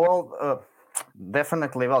 Well,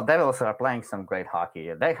 definitely. Well, Devils are playing some great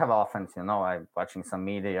hockey. They have offense, I'm watching some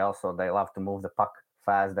media also. They love to move the puck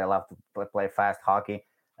fast. They love to play fast hockey.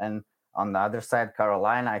 And on the other side,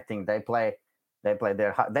 Carolina, I think they play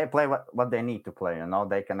what they need to play.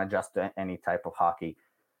 They can adjust to any type of hockey.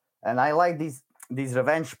 And I like these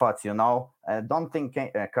revenge spots, I don't think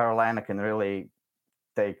Carolina can really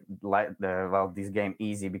take this game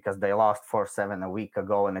easy because they lost 4-7 a week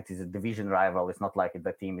ago, and it is a division rival. It's not like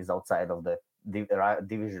the team is outside of the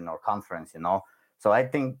division or conference, So I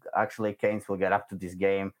think actually Canes will get up to this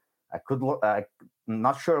game. I'm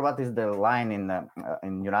not sure what is the line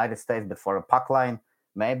in United States, but for a puck line,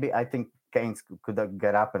 maybe I think Canes could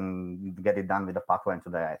get up and get it done with the puck line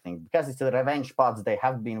today, I think. Because it's the revenge spots, they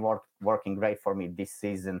have been working great for me this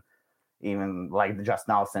season. even like just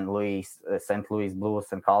now St. Louis Blues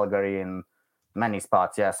and Calgary and many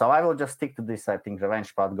spots. Yeah, so I will just stick to this. I think revenge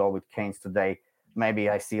spot. Go with Canes today. Maybe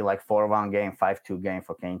I see like 4-1 game, 5-2 game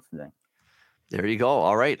for Canes today. There you go.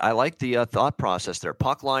 All right. I like the thought process there.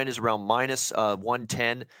 Puck line is around minus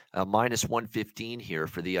 110, minus 115 here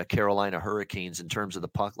for the Carolina Hurricanes in terms of the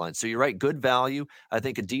puck line. So you're right. Good value. I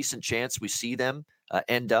think a decent chance we see them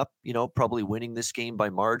end up, probably winning this game by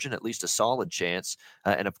margin, at least a solid chance.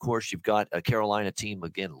 And of course, you've got a Carolina team,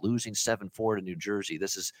 again, losing 7-4 to New Jersey.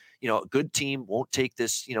 This is, a good team won't take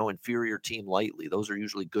this, inferior team lightly. Those are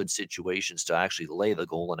usually good situations to actually lay the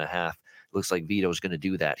goal and a half. Looks like Vito's going to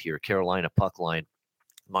do that here. Carolina puck line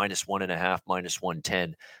minus 1.5, minus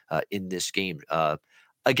 110 in this game.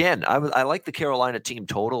 Again, I like the Carolina team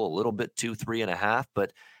total a little bit,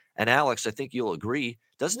 3.5. And Alex, I think you'll agree.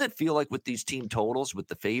 Doesn't it feel like with these team totals, with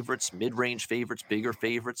the favorites, mid-range favorites, bigger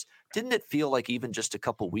favorites, didn't it feel like even just a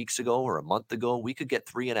couple weeks ago or a month ago, we could get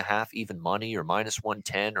 3.5 even money or minus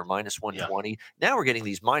 110 or minus 120? Yeah. Now we're getting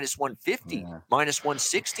these minus 150, minus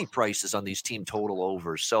 160 prices on these team total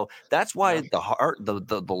overs. So that's why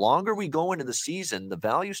the longer we go into the season, the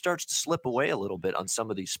value starts to slip away a little bit on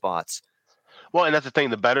some of these spots. Well, and that's the thing.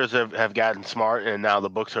 The bettors have gotten smart, and now the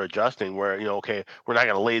books are adjusting where, okay, we're not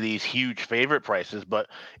going to lay these huge favorite prices, but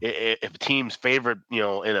if a team's favorite, in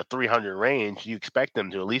a 300 range, you expect them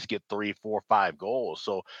to at least get 3, 4, 5 goals.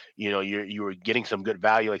 So, you were getting some good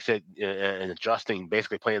value, like I said, and adjusting,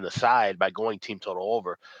 basically playing the side by going team total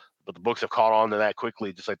over. But the books have caught on to that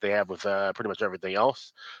quickly, just like they have with pretty much everything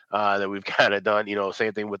else that we've kind of done.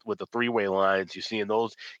 Same thing with the three-way lines. You're seeing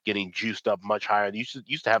those getting juiced up much higher. You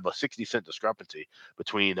used to have a 60-cent discrepancy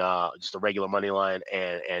between just a regular money line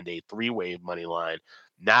and a three-way money line.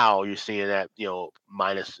 Now you're seeing that,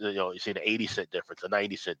 minus, you're seeing an 80-cent difference, a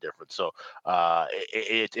 90-cent difference. So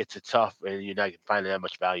it's a tough, and you're not finding that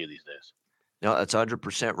much value these days. No, that's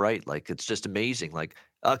 100% right. Like, it's just amazing. Like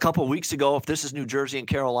a couple of weeks ago, if this is New Jersey and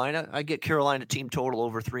Carolina, I get Carolina team total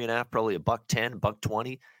over 3.5, probably $1.10,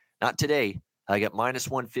 $1.20. Not today. I get minus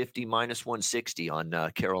 150, minus 160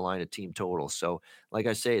 on Carolina team total. So, like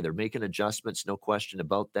I say, they're making adjustments, no question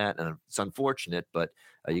about that. And it's unfortunate, but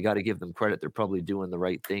you got to give them credit. They're probably doing the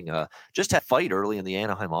right thing. Just had a fight early in the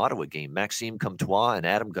Anaheim-Ottawa game. Maxime Comtois and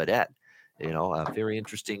Adam Gaudette. Very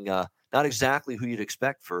interesting. Not exactly who you'd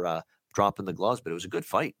expect for dropping the gloves, but it was a good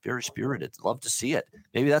fight. Very spirited. Love to see it.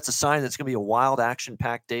 Maybe that's a sign that's going to be a wild,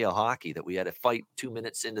 action-packed day of hockey, that we had a fight 2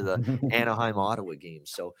 minutes into the Anaheim-Ottawa game.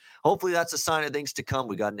 So hopefully that's a sign of things to come.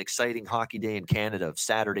 We got an exciting hockey day in Canada of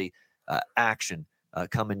Saturday action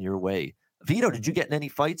coming your way. Vito, did you get in any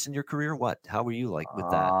fights in your career? What? How were you like with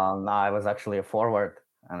that? No, I was actually a forward,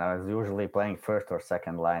 and I was usually playing first or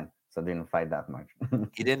second line. So didn't fight that much.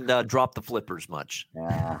 He didn't drop the flippers much.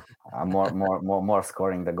 Yeah, more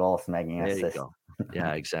scoring the goals, making assists. There you go.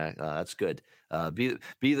 Yeah, exactly. That's good. Be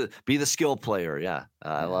the skill player. Yeah,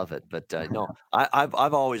 I love it. But no,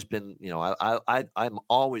 I've always been. I'm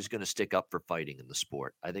always going to stick up for fighting in the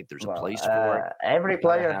sport. I think there's a place for it. Every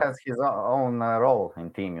player has his own role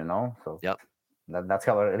in team. So yep, that's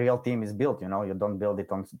how a real team is built. You don't build it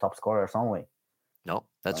on top scorers only. No,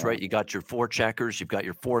 that's right. You got your forecheckers, you've got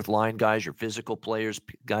your fourth line guys, your physical players,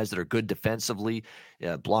 guys that are good defensively,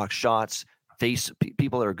 block shots,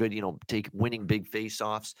 people that are good, take winning big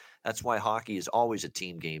face-offs. That's why hockey is always a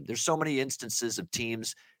team game. There's so many instances of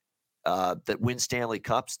teams that win Stanley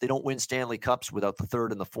Cups. They don't win Stanley Cups without the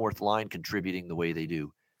third and the fourth line contributing the way they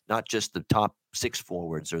do. Not just the top six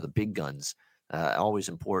forwards or the big guns. Always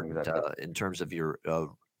important in terms of your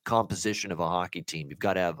composition of a hockey team. You've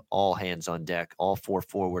got to have all hands on deck, all 4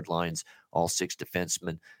 forward lines, all 6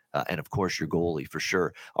 defensemen, and of course your goalie for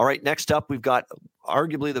sure. All right, next up, we've got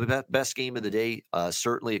arguably the best game of the day.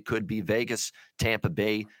 Certainly it could be Vegas, Tampa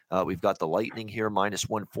Bay. We've got the Lightning here, minus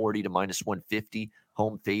 140 to minus 150.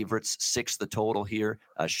 Home favorites, 6 the total here,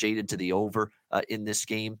 shaded to the over in this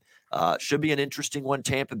game. Should be an interesting one.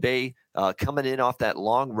 Tampa Bay coming in off that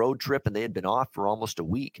long road trip, and they had been off for almost a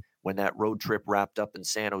week when that road trip wrapped up in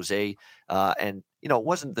San Jose. And, it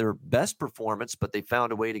wasn't their best performance, but they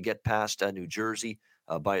found a way to get past New Jersey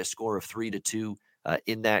by a score of 3-2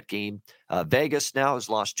 in that game. Vegas now has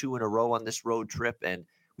lost 2 in a row on this road trip. And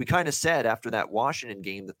we kind of said after that Washington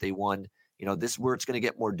game that they won, this is where it's going to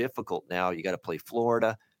get more difficult now. You got to play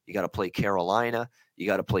Florida. You got to play Carolina. You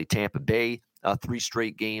got to play Tampa Bay. 3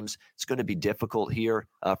 straight games. It's going to be difficult here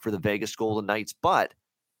for the Vegas Golden Knights, but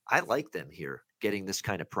I like them here getting this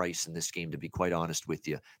kind of price in this game, to be quite honest with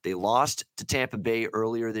you. They lost to Tampa Bay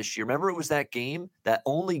earlier this year. Remember, it was that game, that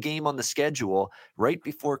only game on the schedule right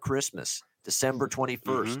before Christmas. December 21st.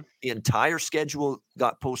 Mm-hmm. The entire schedule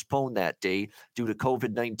got postponed that day due to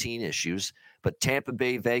COVID-19 issues, but Tampa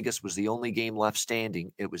Bay Vegas was the only game left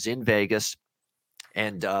standing. It was in Vegas.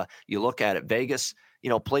 And you look at it, Vegas,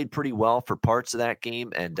 played pretty well for parts of that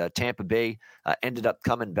game, and Tampa Bay ended up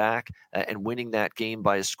coming back and winning that game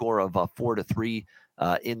by a score of 4-3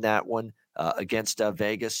 in that one against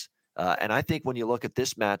Vegas. And I think when you look at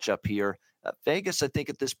this matchup here, Vegas, I think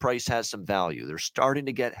at this price has some value. They're starting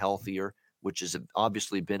to get healthier, which has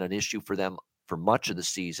obviously been an issue for them for much of the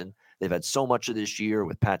season. They've had so much of this year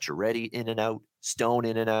with Pacioretty in and out, Stone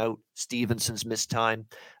in and out, Stevenson's missed time.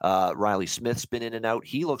 Riley Smith's been in and out.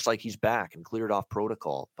 He looks like he's back and cleared off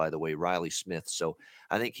protocol, by the way, Riley Smith. So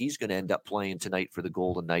I think he's going to end up playing tonight for the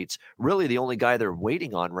Golden Knights. Really, the only guy they're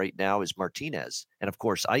waiting on right now is Martinez. And, of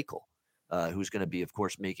course, Eichel, who's going to be, of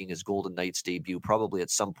course, making his Golden Knights debut probably at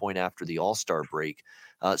some point after the All-Star break.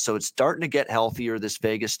 So it's starting to get healthier, this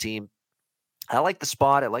Vegas team. I like the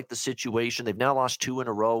spot. I like the situation. They've now lost 2 in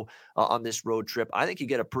a row on this road trip. I think you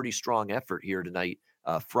get a pretty strong effort here tonight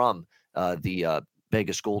from the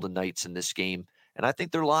Vegas Golden Knights in this game. And I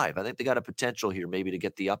think they're live. I think they got a potential here maybe to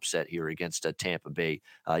get the upset here against Tampa Bay.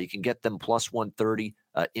 You can get them plus 130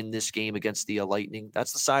 in this game against the Lightning.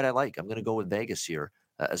 That's the side I like. I'm going to go with Vegas here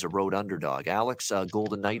as a road underdog. Alex,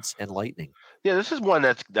 Golden Knights and Lightning. Yeah, this is one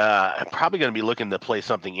that's probably going to be looking to play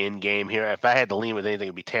something in game here. If I had to lean with anything,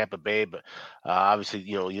 it'd be Tampa Bay. But obviously,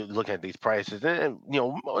 you look at these prices, and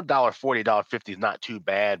 $1.40, $1.50 is not too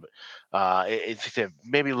bad. But it's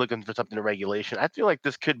maybe looking for something in regulation. I feel like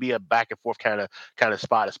this could be a back and forth kind of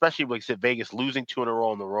spot, especially like I said, Vegas losing 2 in a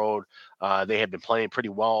row on the road. They had been playing pretty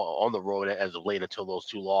well on the road as of late until those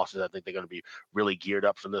 2 losses. I think they're going to be really geared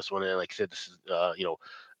up for this one. And like I said, this is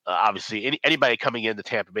obviously, anybody coming into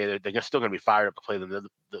Tampa Bay, they're still going to be fired up to play them. They're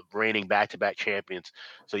the reigning back-to-back champions,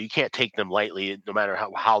 so you can't take them lightly, no matter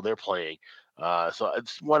how they're playing. So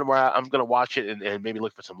it's one where I'm going to watch it and maybe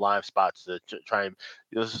look for some live spots to try and.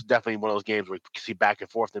 This is definitely one of those games where you can see back and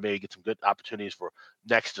forth and maybe get some good opportunities for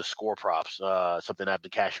next to score props. Something I have to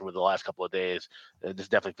cash in with the last couple of days. This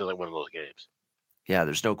definitely feels like one of those games. Yeah,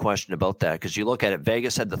 there's no question about that because you look at it.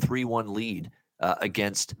 Vegas had the 3-1 lead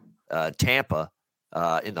against Tampa.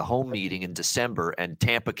 In the home meeting in December, and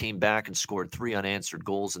Tampa came back and scored 3 unanswered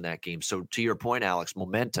goals in that game. So to your point, Alex,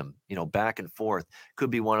 momentum, back and forth could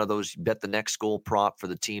be one of those. You bet the next goal prop for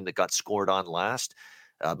the team that got scored on last.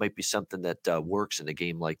 Might be something that works in a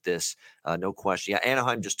game like this. No question. Yeah,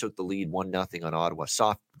 Anaheim just took the lead 1-0 on Ottawa.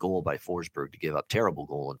 Soft goal by Forsberg to give up. Terrible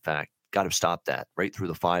goal, in fact. Got to stop that. Right through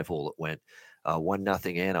the 5-hole it went.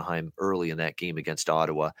 1-0 Anaheim early in that game against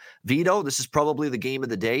Ottawa. Vito, this is probably the game of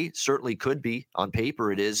the day. Certainly could be. On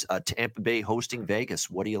paper, it is. Tampa Bay hosting Vegas.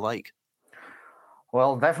 What do you like?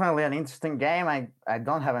 Well, definitely an interesting game. I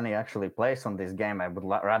don't have any actually plays on this game. I would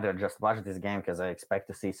rather just watch this game because I expect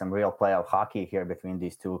to see some real playoff hockey here between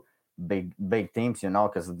these two big teams,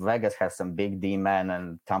 because Vegas has some big D-men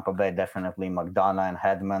and Tampa Bay definitely McDonough and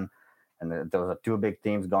Hedman. And those are 2 big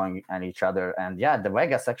teams going at each other. And yeah, the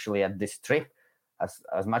Vegas actually at this trip,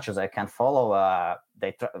 as much as I can follow,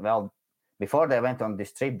 before they went on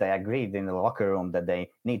this trip, they agreed in the locker room that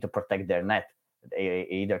they need to protect their net,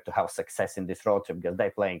 either to have success in this road trip because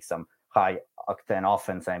they're playing some high octane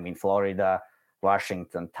offense. I mean, Florida,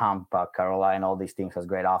 Washington, Tampa, Carolina, all these teams has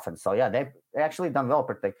great offense. So yeah, they actually done well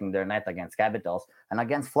protecting their net against Capitals. And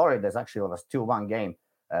against Florida, it was 2-1 game.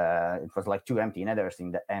 It was like 2 empty netters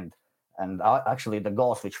in the end. And actually, the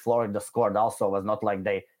goals which Florida scored also was not like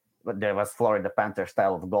there was Florida Panthers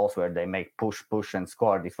style of goals where they make push, and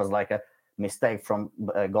score. It was like a mistake from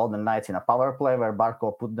Golden Knights in a power play where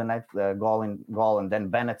Barkov put the net goal, and then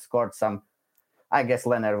Bennett scored some. I guess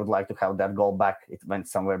Leonard would like to have that goal back. It went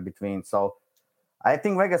somewhere between. So I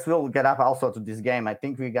think Vegas will get up also to this game. I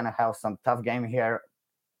think we're going to have some tough game here.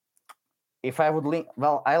 If I would link,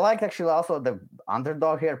 I like actually also the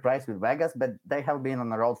underdog here price with Vegas, but they have been on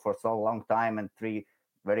the road for so long time and 3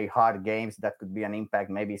 very hard games that could be an impact,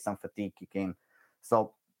 maybe some fatigue kick in.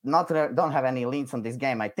 So don't have any leans on this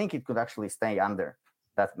game. I think it could actually stay under.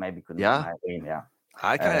 That maybe could be my lean, yeah.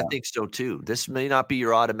 I kind of think so too. This may not be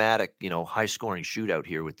your automatic, high scoring shootout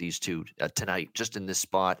here with these two tonight, just in this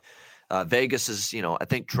spot. Vegas is, I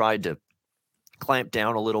think tried to clamp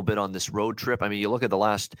down a little bit on this road trip. I mean, you look at the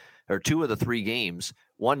last 2 of the 3 games,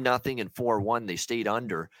 1-0 and 4-1, they stayed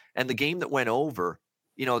under. And the game that went over,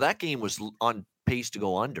 that game was on pace to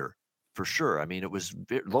go under for sure. I mean, it was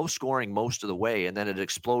low scoring most of the way, and then it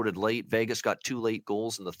exploded late. Vegas got 2 late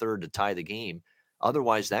goals in the third to tie the game.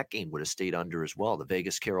 Otherwise, that game would have stayed under as well, the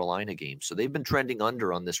Vegas-Carolina game. So they've been trending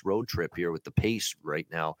under on this road trip here with the pace right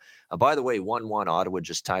now. By the way, 1-1, Ottawa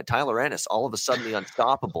just tied. Tyler Ennis, all of a sudden the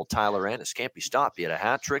unstoppable Tyler Ennis can't be stopped. He had a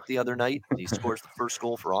hat trick the other night, and he scores the first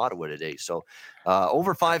goal for Ottawa today. So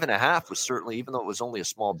over 5.5 was certainly, even though it was only a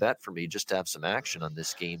small bet for me, just to have some action on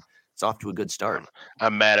this game. It's off to a good start.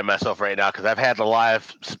 I'm mad at myself right now because I've had the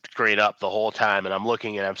live screen up the whole time, and I'm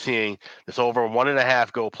looking and I'm seeing this over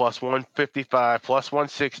 1.5 go plus 155, plus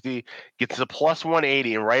 160, gets to plus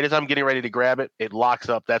 180, and right as I'm getting ready to grab it, it locks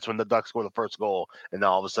up. That's when the Ducks score the first goal, and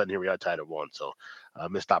now all of a sudden here we are tied at 1. So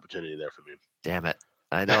missed opportunity there for me. Damn it.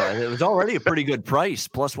 I know. It was already a pretty good price,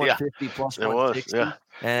 plus 150, plus 160. Was, yeah.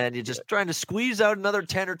 And you're just trying to squeeze out another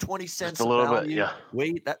 10 or 20 cents just a little value. bit, yeah.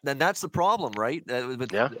 Wait, then that's the problem, right?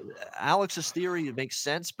 With Alex's theory, it makes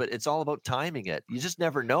sense, but it's all about timing it. You just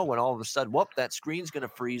never know when all of a sudden, whoop, that screen's going to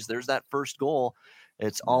freeze. There's that first goal.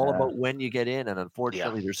 It's all about when you get in. And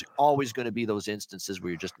unfortunately, there's always going to be those instances where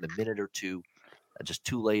you're just a minute or two, just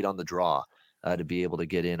too late on the draw. To be able to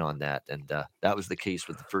get in on that. And that was the case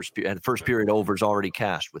with the first period. And first period over is already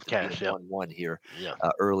cashed with the 1-1 here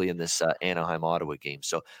early in this Anaheim-Ottawa game.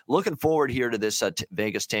 So looking forward here to this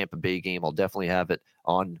Vegas-Tampa Bay game. I'll definitely have it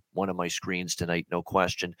on one of my screens tonight, no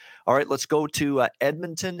question. All right, let's go to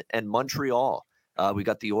Edmonton and Montreal. We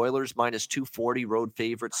got the Oilers minus 240, road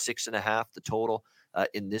favorites, 6.5 the total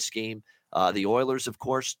in this game. The Oilers, of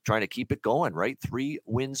course, trying to keep it going, right? 3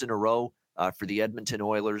 wins in a row. For the Edmonton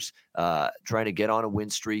Oilers, trying to get on a win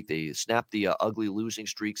streak. They snapped the ugly losing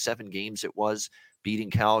streak, 7 games it was, beating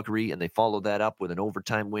Calgary, and they followed that up with an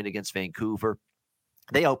overtime win against Vancouver.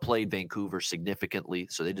 They outplayed Vancouver significantly,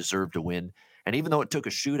 so they deserved to win. And even though it took a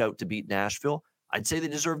shootout to beat Nashville, I'd say they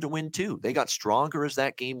deserved to win too. They got stronger as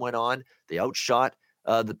that game went on. They outshot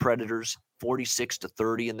the Predators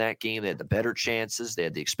 46-30 in that game. They had the better chances. They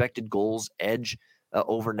had the expected goals edge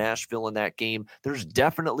over Nashville in that game. There's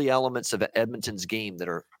definitely elements of Edmonton's game that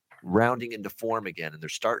are rounding into form again, and they're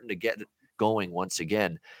starting to get it going once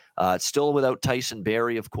again. Still without Tyson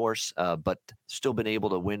Barrie, of course, but still been able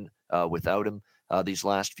to win without him these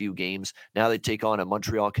last few games. Now they take on a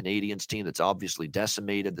Montreal Canadiens team that's obviously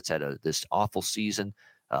decimated, that's had this awful season.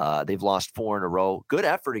 They've lost 4 in a row. Good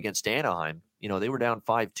effort against Anaheim. You know, they were down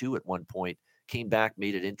 5-2 at one point, came back,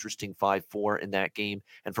 made it interesting 5-4 in that game.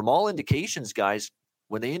 And from all indications, guys,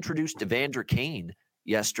 when they introduced Evander Kane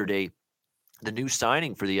yesterday, the new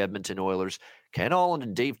signing for the Edmonton Oilers, Ken Holland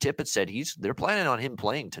and Dave Tippett said they're planning on him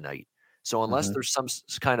playing tonight. So unless there's some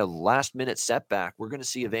kind of last-minute setback, we're going to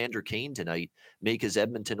see Evander Kane tonight make his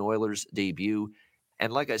Edmonton Oilers debut.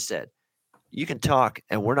 And like I said, you can talk,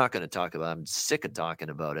 and we're not going to talk about it. I'm sick of talking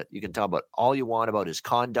about it. You can talk about all you want about his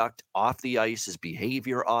conduct off the ice, his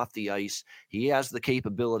behavior off the ice. He has the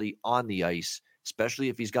capability on the ice, especially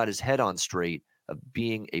if he's got his head on straight, of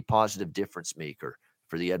being a positive difference maker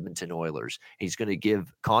for the Edmonton Oilers. He's going to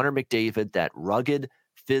give Connor McDavid that rugged,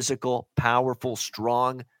 physical, powerful,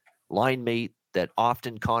 strong line mate that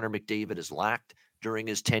often Connor McDavid has lacked during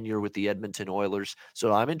his tenure with the Edmonton Oilers.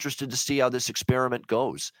 So I'm interested to see how this experiment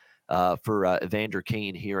goes for Evander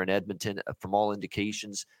Kane here in Edmonton. From all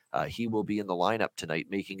indications, he will be in the lineup tonight,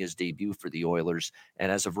 making his debut for the Oilers.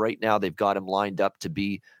 And as of right now, they've got him lined up to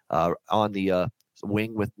be on the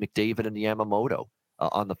wing with McDavid and Yamamoto.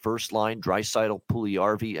 On the first line, Draisaitl,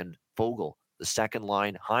 Puljujarvi, and Foegele. The second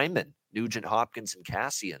line, Hyman, Nugent Hopkins, and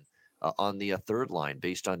Kassian on the third line,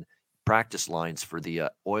 based on practice lines for the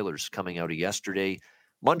Oilers coming out of yesterday.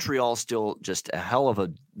 Montreal still just a hell of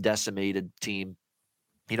a decimated team.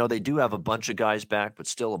 You know, they do have a bunch of guys back, but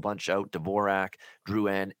still a bunch out. Dvorak,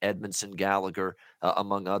 Drouin, Edmondson, Gallagher,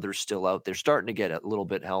 among others, still out. They're starting to get a little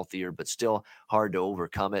bit healthier, but still hard to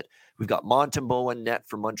overcome it. We've got Montembeault in net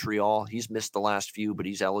for Montreal. He's missed the last few, but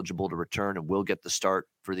he's eligible to return and will get the start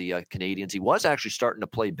for the Canadiens. He was actually starting to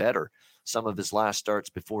play better some of his last starts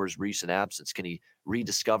before his recent absence. Can he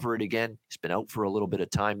rediscover it again? He's been out for a little bit of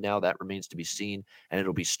time now. That remains to be seen. And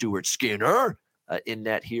it'll be Stuart Skinner in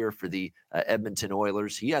net here for the Edmonton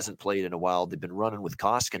Oilers. He hasn't played in a while. They've been running with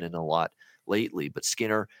Koskinen a lot lately, but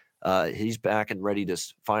Skinner, he's back and ready to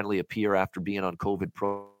finally appear after being on COVID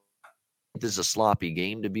pro. This is a sloppy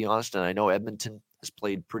game, to be honest, and I know Edmonton has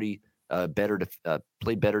played played better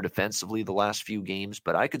defensively the last few games,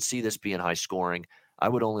 but I could see this being high scoring. I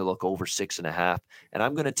would only look over 6.5, and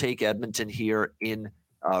I'm going to take Edmonton here in.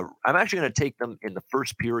 I'm actually going to take them in the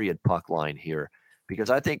first period puck line here, because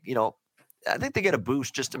I think they get a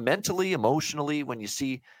boost just mentally, emotionally, when you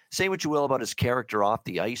say what you will about his character off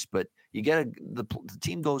the ice, but you get the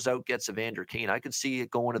team goes out, gets Evander Kane. I could see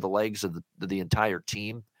it going to the legs of the entire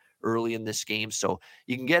team early in this game. So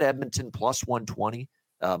you can get Edmonton plus 120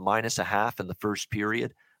 minus a half in the first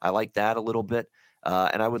period. I like that a little bit.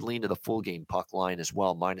 And I would lean to the full game puck line as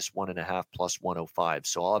well, minus 1.5 plus 105.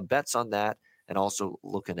 So I'll have bets on that, and also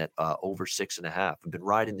looking at over 6.5. I've been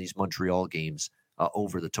riding these Montreal games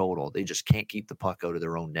over the total. They just can't keep the puck out of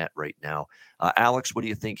their own net right now. Alex, what do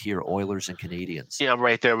you think here, Oilers and Canadiens? Yeah, I'm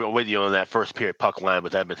right there with you on that first period puck line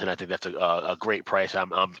with Edmonton. I think that's a great price.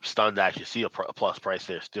 I'm stunned to actually see a plus price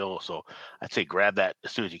there still. So I'd say grab that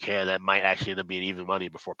as soon as you can. That might actually end up being even money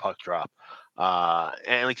before puck drop.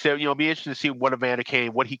 And like I said, be interesting to see what Evander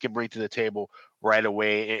Kane, what he can bring to the table right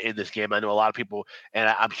away in this game. I know a lot of people, and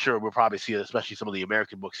I'm sure we'll probably see, especially some of the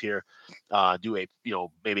American books here, do a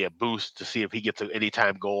maybe a boost to see if he gets an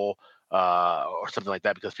anytime goal or something like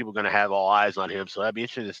that, because people are going to have all eyes on him. So that'd be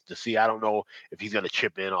interesting to see. I don't know if he's going to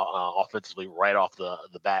chip in offensively right off the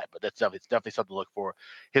bat, but it's definitely something to look for.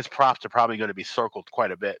 His props are probably going to be circled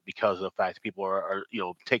quite a bit because of the fact that people are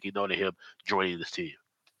taking note of him joining this team.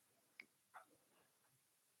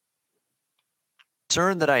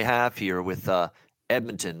 Concern that I have here with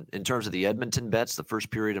Edmonton, in terms of the Edmonton bets, the first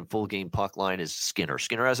period and full game puck line is Skinner.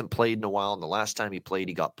 Skinner hasn't played in a while, and the last time he played,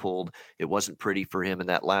 he got pulled. It wasn't pretty for him in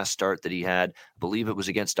that last start that he had. I believe it was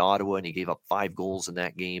against Ottawa, and he gave up 5 goals in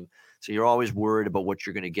that game. So you're always worried about what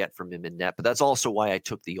you're going to get from him in net. But that's also why I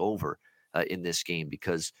took the over in this game,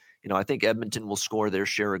 because I think Edmonton will score their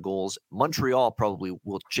share of goals. Montreal probably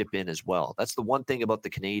will chip in as well. That's the one thing about the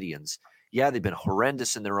Canadiens. Yeah, they've been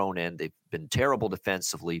horrendous in their own end. They've been terrible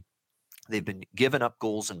defensively. They've been giving up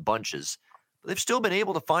goals in bunches. But they've still been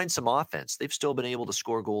able to find some offense. They've still been able to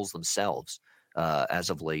score goals themselves as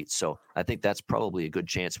of late. So I think that's probably a good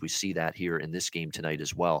chance we see that here in this game tonight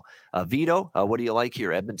as well. Vito, what do you like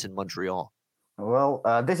here, Edmonton, Montreal? Well,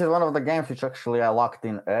 this is one of the games which actually I locked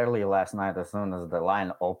in early last night as soon as the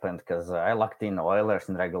line opened, because I locked in Oilers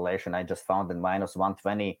in regulation. I just found it minus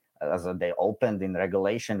 120 as they opened in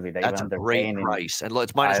regulation with That's a great price. And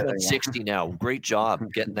it's minus 160 now. Great job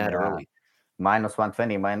getting that early. Minus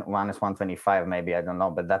 120, minus 125 maybe, I don't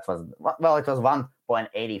know. But that was, well, it was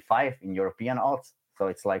 1.85 in European odds. So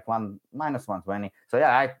it's like minus 120. So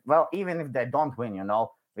yeah, even if they don't win,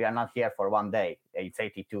 we are not here for one day. It's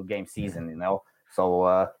 82 game season,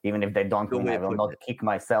 So even if they don't win, I will not kick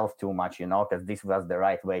myself too much, because this was the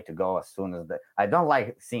right way to go as soon as I don't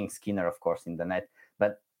like seeing Skinner, of course, in the net,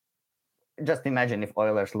 but just imagine if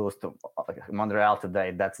Oilers lose to Montreal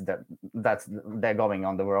today, they're going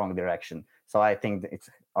on the wrong direction. So I think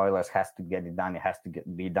Oilers has to get it done. It has to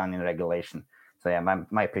be done in regulation. So yeah,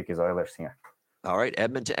 my pick is Oilers here. All right,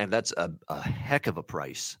 Edmonton, and that's a heck of a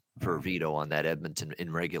price for Vito on that Edmonton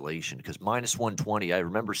in regulation, because minus 120, I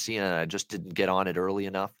remember seeing it, I just didn't get on it early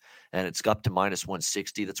enough, and it's up to minus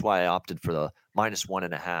 160. That's why I opted for the minus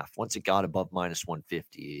 1.5. Once it got above minus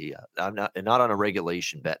 150, I'm not on a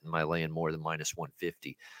regulation bet. Am I laying more than minus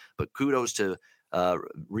 150? But kudos to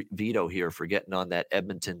Vito here for getting on that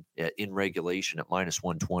Edmonton in regulation at minus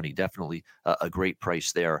 120. Definitely a great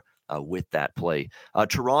price there with that play.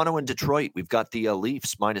 Toronto and Detroit, we've got the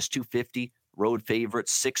Leafs minus 250. Road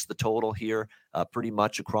favorites, 6 the total here, pretty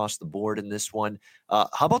much across the board in this one. How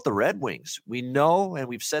about the Red Wings? We know, and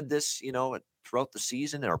we've said this, throughout the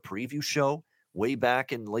season in our preview show, way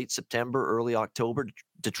back in late September, early October,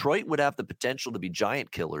 Detroit would have the potential to be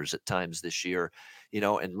giant killers at times this year,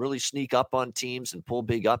 and really sneak up on teams and pull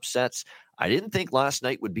big upsets. I didn't think last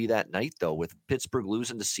night would be that night, though, with Pittsburgh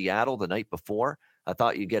losing to Seattle the night before. I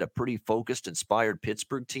thought you'd get a pretty focused, inspired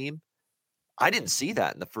Pittsburgh team. I didn't see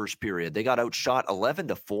that in the first period. They got outshot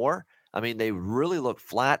 11-4. I mean, they really looked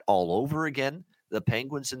flat all over again, the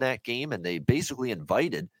Penguins in that game, and they basically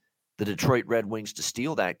invited the Detroit Red Wings to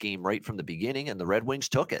steal that game right from the beginning, and the Red Wings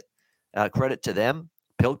took it. Credit to them.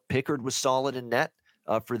 Pickard was solid in net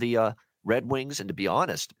for the Red Wings, and to be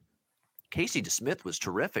honest, Casey DeSmith was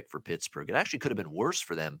terrific for Pittsburgh. It actually could have been worse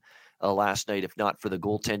for them last night, if not for the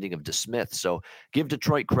goaltending of DeSmith. So give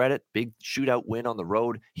Detroit credit. Big shootout win on the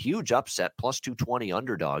road. Huge upset, plus 220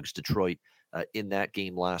 underdogs, Detroit, in that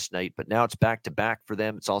game last night. But now it's back-to-back for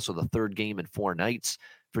them. It's also the third game in 4 nights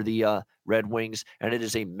for the Red Wings. And it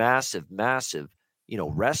is a massive, massive,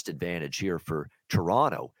 rest advantage here for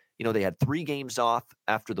Toronto. They had 3 games off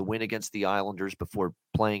after the win against the Islanders before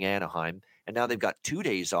playing Anaheim. And now they've got 2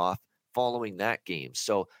 days off following that game.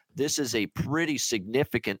 So this is a pretty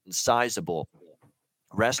significant and sizable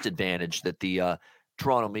rest advantage that the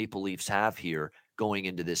Toronto Maple Leafs have here going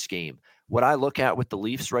into this game. What I look at with the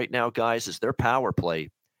Leafs right now, guys, is their power play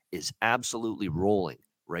is absolutely rolling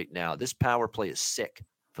right now. This power play is sick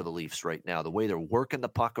for the Leafs right now. The way they're working the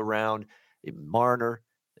puck around, Marner,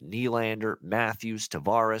 Nylander, Matthews,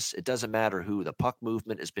 Tavares. It doesn't matter who. The puck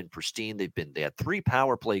movement has been pristine. They had 3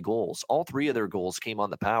 power play goals. All 3 of their goals came on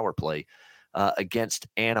the power play against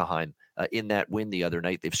Anaheim in that win the other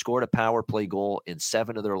night. They've scored a power play goal in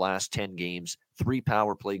 7 of their last 10 games, 3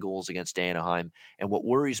 power play goals against Anaheim. And what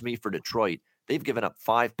worries me for Detroit, they've given up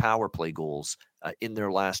 5 power play goals in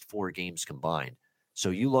their last 4 games combined. So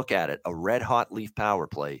you look at it, a red-hot Leaf power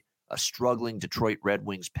play, a struggling Detroit Red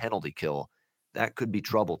Wings penalty kill. That could be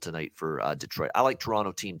trouble tonight for Detroit. I like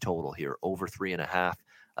Toronto team total here, over 3.5.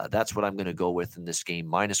 That's what I'm going to go with in this game.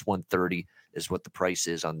 Minus 130 is what the price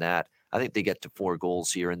is on that. I think they get to 4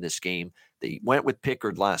 goals here in this game. They went with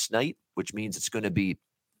Pickard last night, which means it's going to be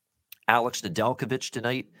Alex Nedeljkovic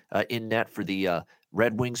tonight in net for the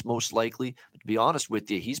Red Wings, most likely. But to be honest with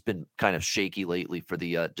you, he's been kind of shaky lately for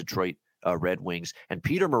the Detroit Red Wings. And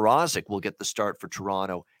Peter Mrazek will get the start for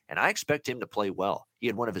Toronto, and I expect him to play well. He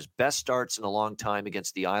had one of his best starts in a long time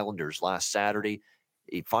against the Islanders last Saturday.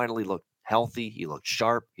 He finally looked healthy. He looked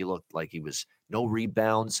sharp. He looked like he was no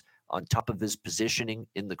rebounds, on top of his positioning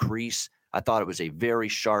in the crease. I thought it was a very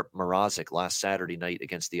sharp Mrazek last Saturday night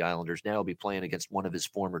against the Islanders. Now he'll be playing against one of his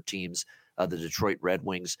former teams, the Detroit Red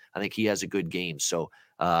Wings. I think he has a good game. So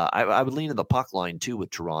I would lean to the puck line too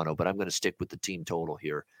with Toronto, but I'm going to stick with the team total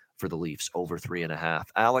here for the Leafs, over 3.5.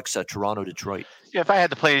 Alex, Toronto, Detroit. Yeah, if I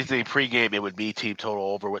had to play anything pregame, it would be team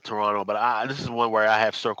total over with Toronto. But this is one where I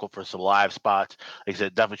have circled for some live spots. Like I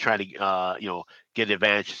said, definitely trying to get an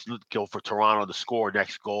advantage, go for Toronto to score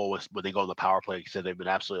next goal when they go on the power play. Like I said, they've been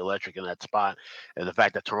absolutely electric in that spot. And the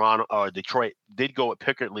fact that Detroit did go with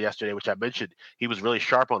Pickard yesterday, which I mentioned, he was really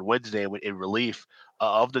sharp on Wednesday in relief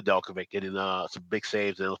of the Nedeljkovic, getting some big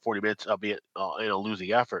saves in 40 minutes, albeit in a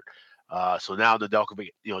losing effort. So now Nedeljkovic,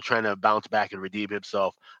 trying to bounce back and redeem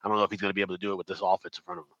himself. I don't know if he's going to be able to do it with this offense in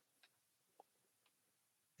front of him.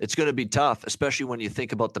 It's going to be tough, especially when you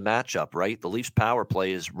think about the matchup, right? The Leafs power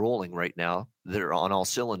play is rolling right now. They're on all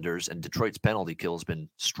cylinders, and Detroit's penalty kill has been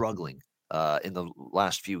struggling in the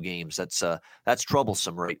last few games. That's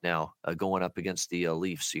troublesome right now going up against the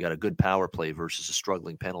Leafs. You got a good power play versus a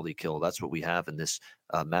struggling penalty kill. That's what we have in this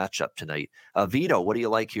matchup tonight. Vito, what do you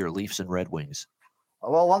like here, Leafs and Red Wings?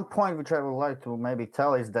 Well, one point which I would like to maybe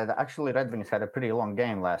tell is that actually Red Wings had a pretty long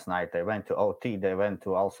game last night. They went to OT. They went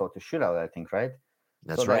to also to shootout, I think, right?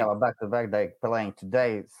 That's so right. They have a back-to-back. They're playing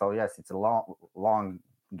today. So, yes, it's a long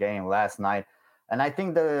game last night. And I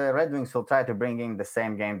think the Red Wings will try to bring in the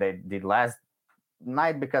same game they did last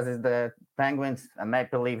night because it's the Penguins and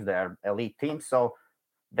Maple Leafs. They're elite teams. So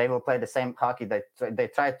they will play the same hockey. They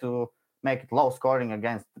try to make it low scoring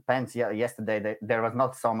against the Pens. Yesterday, there was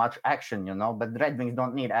not so much action, but the Red Wings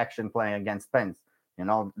don't need action playing against Pens.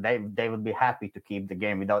 They would be happy to keep the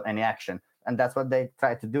game without any action. And that's what they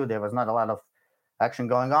tried to do. There was not a lot of action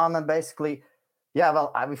going on. And basically,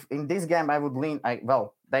 in this game, I would lean,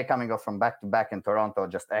 they're coming off from back-to-back in Toronto,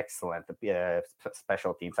 just excellent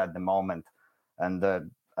special teams at the moment. And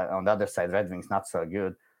on the other side, Red Wings not so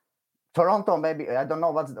good. Toronto, maybe, I don't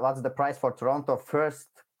know what's the price for Toronto first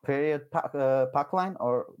period puck line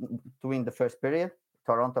or to win the first period.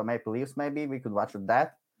 Toronto Maple Leafs, maybe we could watch with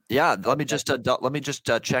that. Yeah, let me just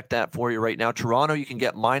check that for you right now. Toronto, you can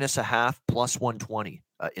get -0.5 plus 120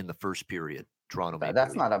 in the first period. Toronto Maple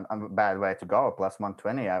That's Leafs. not a bad way to go. Plus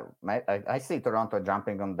 120. I see Toronto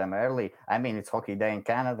jumping on them early. I mean, it's hockey day in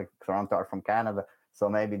Canada. Toronto are from Canada, so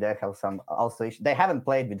maybe they have some also issues. They haven't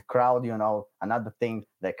played with crowd. Another thing,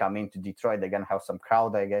 they come into Detroit, they're gonna have some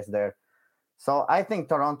crowd, I guess, there. So I think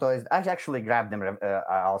Toronto is. I actually grabbed them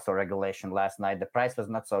also regulation last night. The price was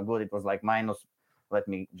not so good. It was like minus. Let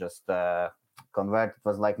me just convert. It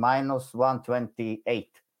was like minus 128.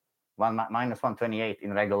 Minus 128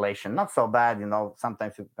 in regulation. Not so bad.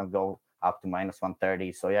 Sometimes you can go up to minus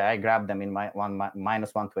 130. So yeah, I grabbed them in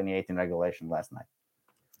minus 128 in regulation last night.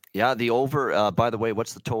 Yeah, the over, by the way,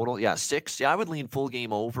 what's the total? Yeah, 6. Yeah, I would lean full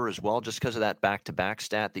game over as well, just because of that back-to-back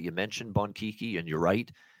stat that you mentioned, Bonkiki, and you're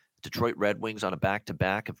right. Detroit Red Wings on a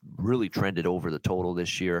back-to-back have really trended over the total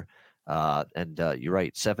this year. And you're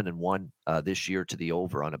right, 7-1 this year to the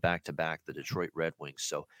over on a back-to-back, the Detroit Red Wings.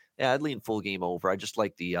 So, yeah, I'd lean full game over. I just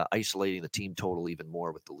like the isolating the team total even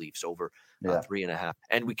more with the Leafs over 3.5.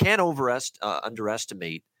 And we can't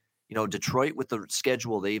underestimate, Detroit with the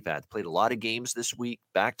schedule they've had. Played a lot of games this week,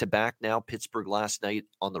 back-to-back now. Pittsburgh last night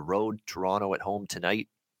on the road, Toronto at home tonight.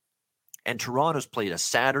 And Toronto's played a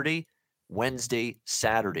Saturday, Wednesday,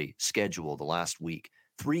 Saturday schedule the last week.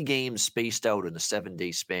 3 games spaced out in a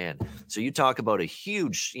 7-day span. So you talk about a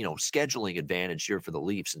huge, scheduling advantage here for the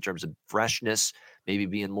Leafs in terms of freshness, maybe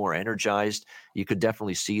being more energized. You could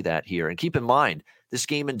definitely see that here. And keep in mind, this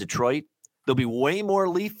game in Detroit, there'll be way more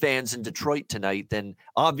Leaf fans in Detroit tonight than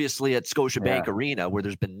obviously at Scotiabank Arena, where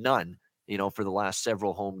there's been none, for the last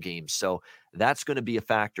several home games. So that's going to be a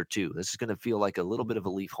factor too. This is going to feel like a little bit of a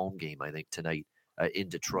Leaf home game, I think, tonight in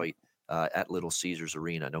Detroit at Little Caesars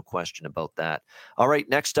Arena. No question about that. All right,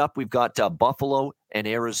 next up, we've got Buffalo and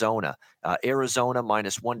Arizona. Arizona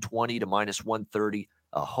minus 120 to minus 130.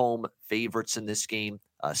 Home favorites in this game,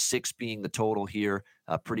 6 being the total here,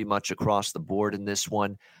 pretty much across the board in this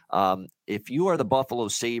one. If you are the Buffalo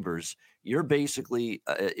Sabres, you're basically,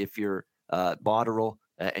 if you're Botterill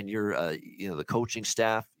and you're, the coaching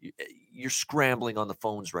staff, you're scrambling on the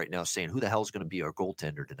phones right now saying, who the hell is going to be our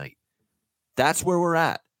goaltender tonight? That's where we're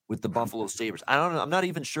at with the Buffalo Sabres. I don't know. I'm not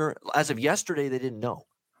even sure. As of yesterday, they didn't know.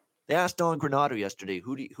 They asked Don Granato yesterday,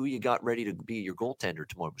 who you got ready to be your goaltender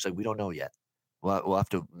tomorrow? He's like, we don't know yet. We'll have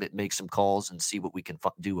to make some calls and see what we can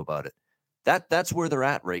do about it. That's where they're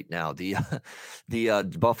at right now. The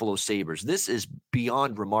Buffalo Sabres. This is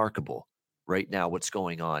beyond remarkable right now. What's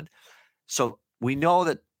going on? So we know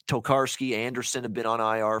that Tokarski, Anderson have been on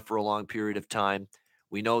IR for a long period of time.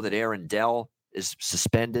 We know that Aaron Dell is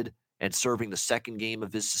suspended and serving the second game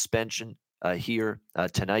of his suspension here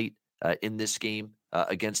tonight in this game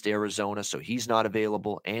against Arizona. So he's not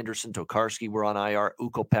available. Anderson, Tokarski were on IR.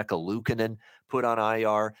 Ukko-Pekka Luukkonen put on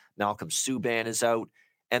IR. Malcolm Subban is out.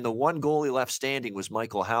 And the one goalie left standing was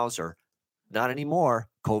Michael Hauser. Not anymore.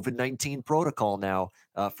 COVID-19 protocol now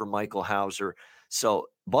for Michael Hauser. So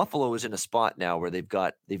Buffalo is in a spot now where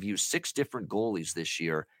they've used 6 different goalies this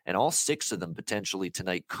year, and all 6 of them potentially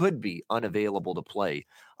tonight could be unavailable to play.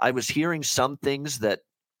 I was hearing some things that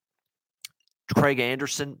Craig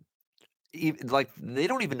Anderson, they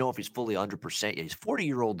don't even know if he's fully 100% yet. He's a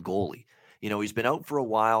 40-year-old goalie. He's been out for a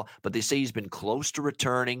while, but they say he's been close to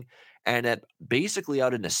returning, and that basically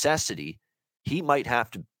out of necessity, he might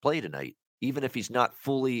have to play tonight, even if he's not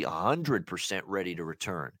fully 100% ready to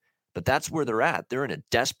return. But that's where they're at. They're in a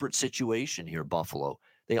desperate situation here, Buffalo.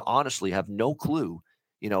 They honestly have no clue,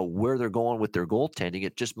 where they're going with their goaltending.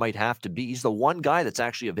 It just might have to be. He's the one guy that's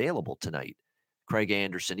actually available tonight, Craig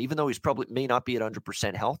Anderson, even though he's probably may not be at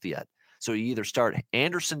 100% health yet. So you either start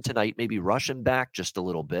Anderson tonight, maybe rush him back just a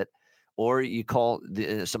little bit, or you call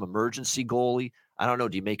some emergency goalie. I don't know.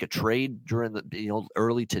 Do you make a trade during the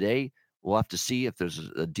early today? We'll have to see if there's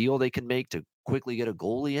a deal they can make to quickly get a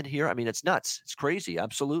goalie in here. I mean, it's nuts. It's crazy.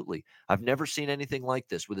 Absolutely. I've never seen anything like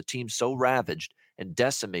this with a team so ravaged and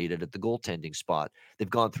decimated at the goaltending spot. They've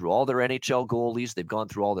gone through all their NHL goalies. They've gone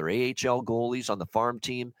through all their AHL goalies on the farm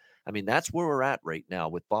team. I mean, that's where we're at right now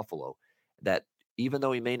with Buffalo, that even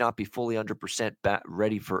though he may not be fully 100%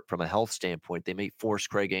 ready from a health standpoint, they may force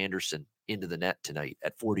Craig Anderson into the net tonight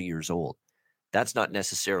at 40 years old. That's not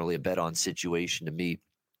necessarily a bet-on situation to me.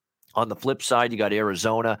 On the flip side, you got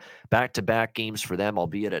Arizona, back-to-back games for them,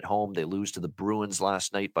 albeit at home. They lose to the Bruins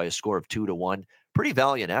last night by a score of 2-1. Pretty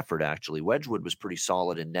valiant effort, actually. Wedgwood was pretty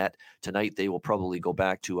solid in net. Tonight, they will probably go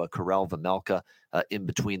back to Karel Vejmelka in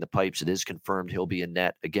between the pipes. It is confirmed he'll be in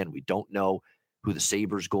net. Again, we don't know who the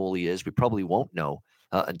Sabres goalie is. We probably won't know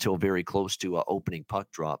until very close to opening puck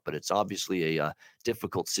drop, but it's obviously a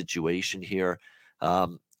difficult situation here.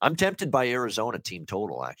 I'm tempted by Arizona team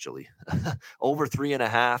total, actually. Over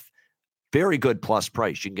 3.5. Very good plus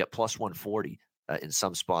price. You can get plus 140 in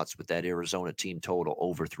some spots with that Arizona team total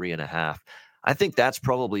over 3.5. I think that's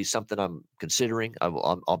probably something I'm considering.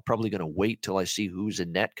 I'm probably going to wait till I see who's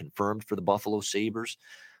in net confirmed for the Buffalo Sabres.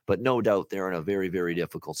 But no doubt they're in a very, very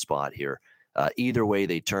difficult spot here. Either way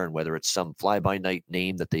they turn, whether it's some fly-by-night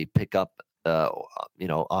name that they pick up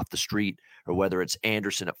off the street, or whether it's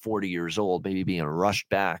Anderson at 40 years old, maybe being rushed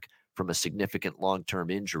back from a significant long-term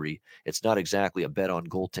injury. It's not exactly a bet-on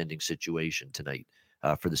goaltending situation tonight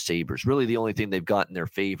for the Sabres. Really, the only thing they've got in their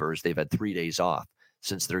favor is they've had 3 days off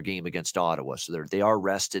since their game against Ottawa. So they are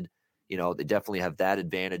rested. They definitely have that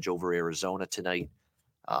advantage over Arizona tonight.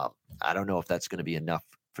 I don't know if that's going to be enough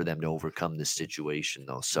for them to overcome this situation,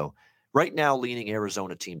 though. So right now, leaning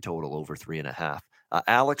Arizona team total over 3.5.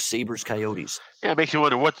 Alex, Sabres, Coyotes. Yeah, it makes you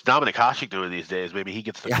wonder what's Dominic Hasek doing these days. Maybe he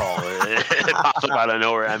gets the call. It pops up out of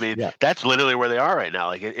nowhere. I mean, That's literally where they are right now.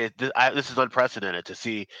 Like this is unprecedented to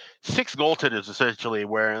see 6 goaltenders essentially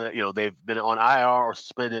where they've been on IR or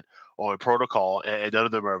suspended or in protocol, and none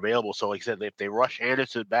of them are available. So, like I said, if they rush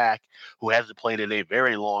Anderson back, who hasn't played in a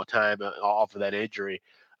very long time off of that injury,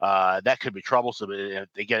 that could be troublesome.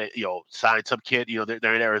 If they get sign some kid,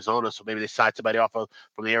 they're in Arizona, so maybe they sign somebody off from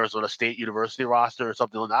the Arizona State University roster or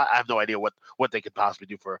something. I have no idea what they could possibly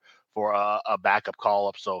do for a backup call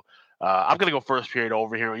up. So I'm going to go first period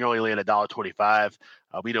over here. You're only laying $1.25.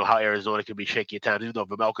 We know how Arizona can be shaky at times, even though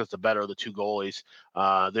Vejmelka's the better of the 2 goalies.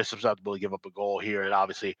 They're susceptible to give up a goal here, and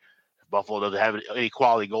obviously Buffalo doesn't have any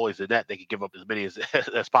quality goalies in net, they can give up as many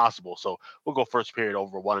as possible. So we'll go first period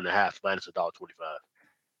over 1.5 minus $1.25.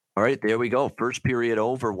 All right, there we go. First period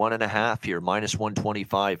over 1.5 here, minus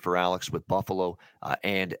 125 for Alex with Buffalo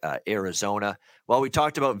and Arizona. Well, we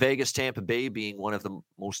talked about Vegas Tampa Bay being one of the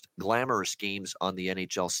most glamorous games on the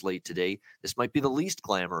NHL slate today. This might be the least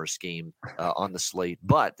glamorous game on the slate,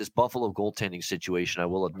 but this Buffalo goaltending situation, I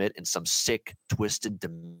will admit, in some sick, twisted,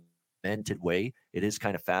 demented way, it is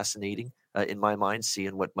kind of fascinating in my mind,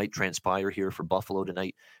 seeing what might transpire here for Buffalo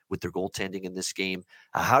tonight with their goaltending in this game.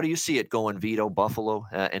 How do you see it going, Vito, Buffalo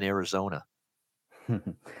and Arizona?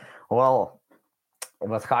 Well, it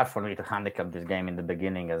was hard for me to handicap this game in the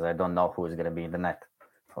beginning as I don't know who is going to be in the net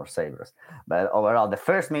for Sabres. But overall, the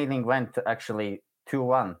first meeting went actually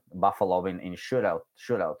 2-1 Buffalo in shootout.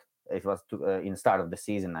 It was in start of the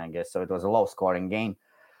season, I guess. So it was a low-scoring game.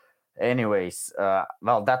 Anyways, I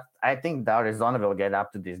think the Arizona will get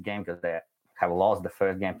up to this game because they have lost the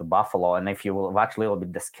first game to Buffalo. And if you will watch a little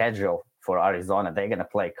bit the schedule for Arizona, they're going to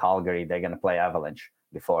play Calgary, they're going to play Avalanche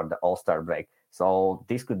before the All-Star break. So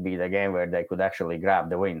this could be the game where they could actually grab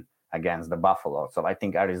the win against the Buffalo. So I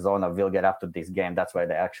think Arizona will get up to this game. That's why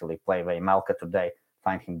they actually play Vejmelka today,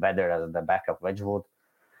 find him better as the backup Wedgwood.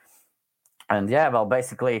 And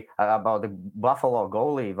basically about the Buffalo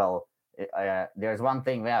goalie, there's one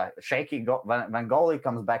thing, shaky. When goalie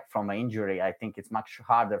comes back from an injury, I think it's much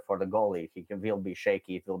harder for the goalie. Will be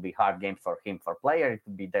shaky. It will be hard game for him. For player, it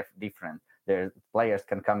will be different. There's players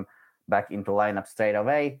can come back into lineup straight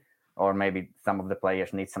away, or maybe some of the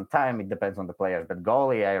players need some time. It depends on the players. But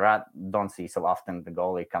goalie, I don't see so often the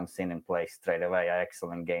goalie comes in and plays straight away.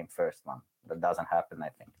 Excellent game, first one. That doesn't happen, I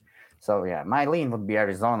think. So my lean would be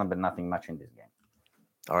Arizona, but nothing much in this game.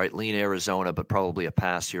 All right, lean Arizona, but probably a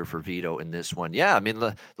pass here for Vito in this one. Yeah, I mean,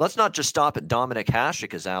 let's not just stop at Dominik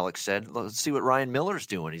Hasek, as Alex said. Let's see what Ryan Miller's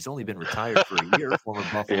doing. He's only been retared for a year, former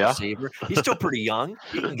Buffalo Sabre. He's still pretty young.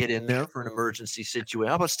 He can get in there for an emergency situation.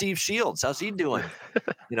 How about Steve Shields? How's he doing?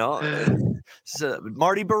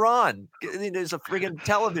 Marty Baron is a friggin'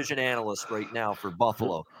 television analyst right now for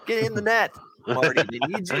Buffalo. Get in the net, Marty. They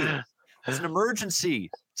need you. It's an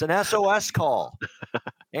emergency. It's an SOS call.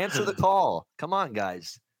 Answer the call. Come on,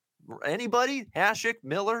 guys. Anybody? Hasek,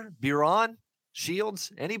 Miller, Biron,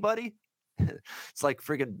 Shields, anybody? It's like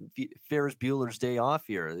friggin' Ferris Bueller's Day Off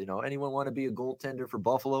here. Anyone want to be a goaltender for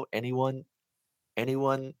Buffalo? Anyone?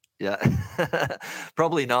 Yeah.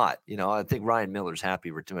 Probably not. I think Ryan Miller's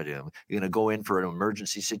happy with him. You're going to go in for an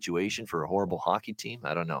emergency situation for a horrible hockey team?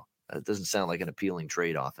 I don't know. It doesn't sound like an appealing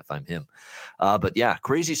trade-off if I'm him. But yeah,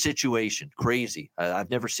 crazy situation. Crazy. I've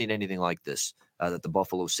never seen anything like this that the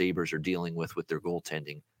Buffalo Sabres are dealing with their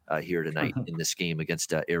goaltending here tonight in this game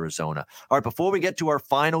against Arizona. All right, before we get to our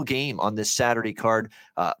final game on this Saturday card,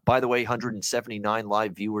 by the way, 179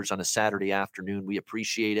 live viewers on a Saturday afternoon. We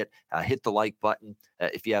appreciate it. Hit the like button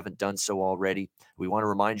if you haven't done so already. We want to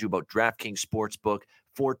remind you about DraftKings Sportsbook.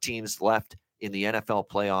 4 teams left in the NFL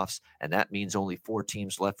playoffs, and that means only 4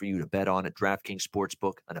 teams left for you to bet on at DraftKings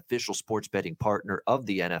Sportsbook, an official sports betting partner of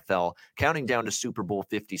the NFL. Counting down to Super Bowl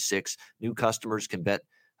 56, new customers can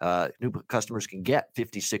get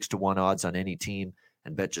 56 to 1 odds on any team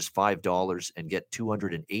and bet just $5 and get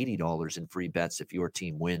 $280 in free bets if your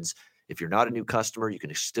team wins. If you're not a new customer, you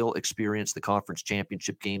can still experience the conference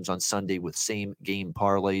championship games on Sunday with same game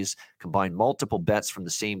parlays. Combine multiple bets from the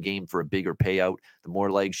same game for a bigger payout. The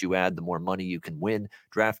more legs you add, the more money you can win.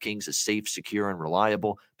 DraftKings is safe, secure, and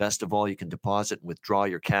reliable. Best of all, you can deposit and withdraw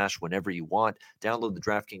your cash whenever you want. Download the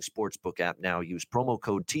DraftKings Sportsbook app now. Use promo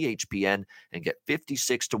code THPN and get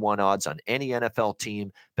 56 to 1 odds on any NFL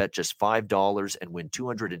team. Bet just $5 and win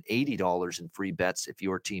 $280 in free bets if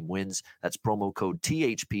your team wins. That's promo code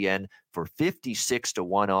THPN for 56 to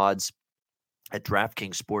 1 odds at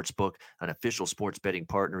DraftKings Sportsbook, an official sports betting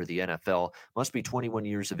partner of the NFL. Must be 21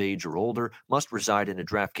 years of age or older. Must reside in a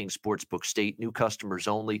DraftKings Sportsbook state. New customers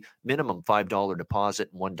only. Minimum $5 deposit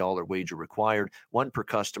and $1 wager required. 1 per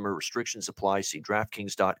customer. Restrictions apply. See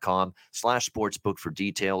DraftKings.com/sportsbook for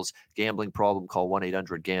details. Gambling problem? Call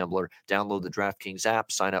 1-800-GAMBLER. Download the DraftKings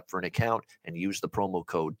app, sign up for an account, and use the promo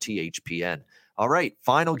code THPN. All right,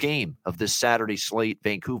 final game of this Saturday slate.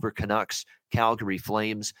 Vancouver Canucks, Calgary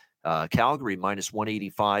Flames. Calgary minus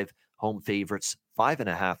 185, home favorites,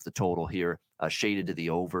 5.5 the total here, shaded to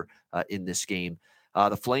the over in this game.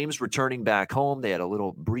 The Flames returning back home. They had a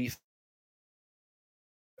little brief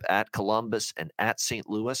at Columbus and at St.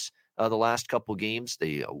 Louis the last couple games.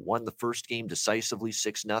 They won the first game decisively,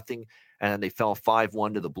 6-0, and they fell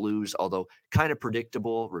 5-1 to the Blues, although kind of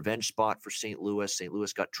predictable. Revenge spot for St. Louis. St.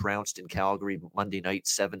 Louis got trounced in Calgary Monday night,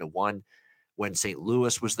 7-1. when St.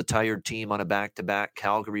 Louis was the tired team on a back-to-back.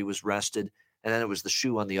 Calgary was rested. And then it was the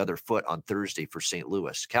shoe on the other foot on Thursday for St.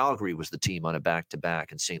 Louis. Calgary was the team on a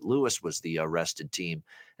back-to-back, and St. Louis was the rested team,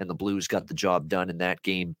 and the Blues got the job done in that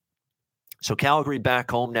game. So Calgary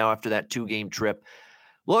back home now after that 2-game trip.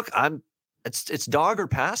 Look, it's dog or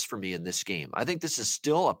pass for me in this game. I think this is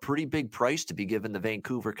still a pretty big price to be given the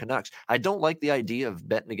Vancouver Canucks. I don't like the idea of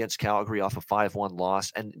betting against Calgary off a 5-1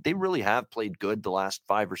 loss, and they really have played good the last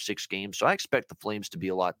 5 or 6 games, so I expect the Flames to be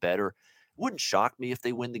a lot better. It wouldn't shock me if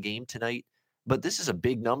they win the game tonight, but this is a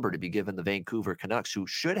big number to be given the Vancouver Canucks, who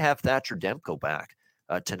should have Thatcher Demko back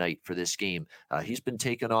tonight for this game. He's been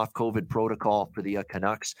taken off COVID protocol for the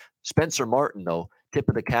Canucks. Spencer Martin, though, tip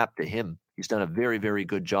of the cap to him. He's done a very, very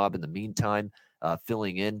good job in the meantime,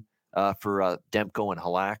 filling in for Demko and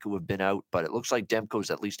Halak, who have been out. But it looks like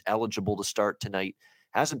Demko's at least eligible to start tonight.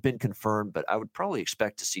 Hasn't been confirmed, but I would probably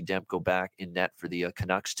expect to see Demko back in net for the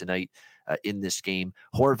Canucks tonight in this game.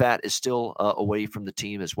 Horvat is still away from the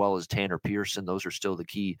team, as well as Tanner Pearson. Those are still the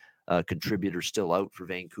key contributors still out for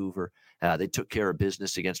Vancouver. They took care of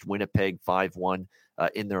business against Winnipeg 5-1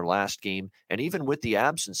 in their last game. And even with the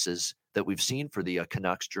absences that we've seen for the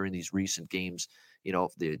Canucks during these recent games,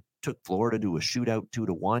 they took Florida to a shootout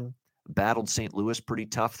 2-1, battled St. Louis pretty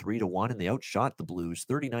tough 3-1, and they outshot the Blues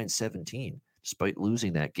 39-17. Despite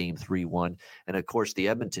losing that game 3-1. And of course, the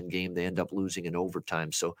Edmonton game, they end up losing in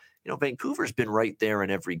overtime. So, Vancouver's been right there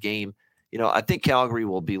in every game. I think Calgary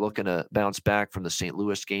will be looking to bounce back from the St.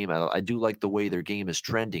 Louis game. I do like the way their game is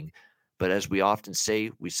trending. But as we often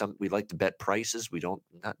say, we like to bet prices. We don't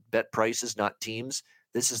not bet prices, not teams.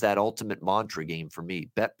 This is that ultimate mantra game for me.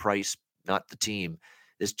 Bet price, not the team.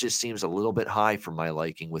 This just seems a little bit high for my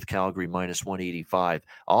liking with Calgary minus 185.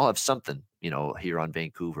 I'll have something, here on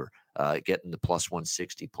Vancouver. Getting the plus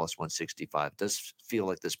 160, plus 165. It does feel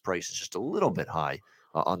like this price is just a little bit high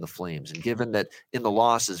on the Flames. And given that in the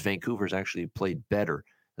losses, Vancouver's actually played better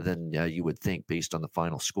than you would think based on the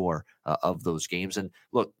final score of those games. And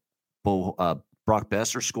look, Brock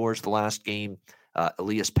Besser scores the last game.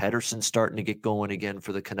 Elias Pettersson starting to get going again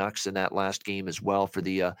for the Canucks in that last game as well for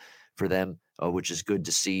them, which is good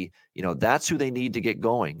to see. That's who they need to get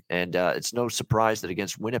going. And it's no surprise that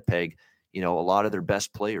against Winnipeg, a lot of their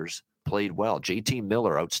best players played well. JT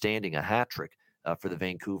Miller, outstanding, a hat trick for the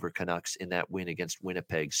Vancouver Canucks in that win against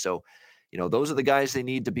Winnipeg. So, those are the guys they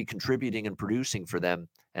need to be contributing and producing for them.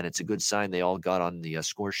 And it's a good sign they all got on the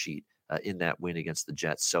score sheet in that win against the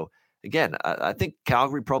Jets. So, again, I think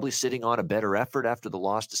Calgary probably sitting on a better effort after the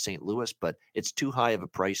loss to St. Louis, but it's too high of a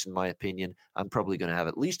price in my opinion. I'm probably going to have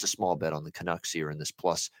at least a small bet on the Canucks here in this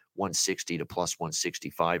plus 160 to plus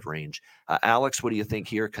 165 range. Alex, what do you think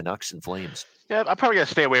here, Canucks and Flames? Yeah, I'm probably going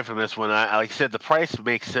to stay away from this one. Like I said, the price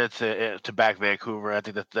makes sense to back Vancouver. I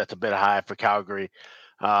think that's a bit high for Calgary.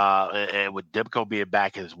 And with Demko being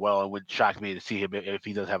back as well, it would shock me to see him if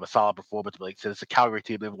he does have a solid performance. But like I said, it's a Calgary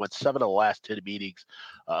team. They've won 7 of the last 10 meetings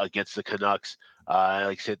against the Canucks.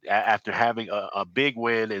 Like I said, after having a big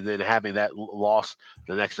win and then having that loss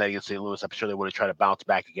the next night against St. Louis, I'm sure they want to try to bounce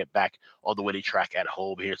back and get back on the winning track at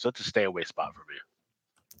home here. So it's a stay away spot for me.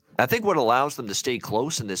 I think what allows them to stay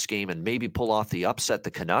close in this game and maybe pull off the upset,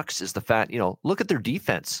 the Canucks, is the fact, look at their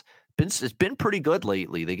defense. It's been pretty good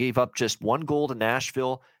lately. They gave up just 1 goal to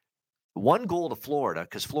Nashville, 1 goal to Florida,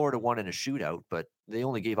 because Florida won in a shootout, but they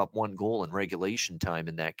only gave up 1 goal in regulation time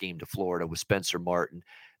in that game to Florida with Spencer Martin.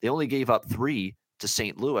 They only gave up 3 to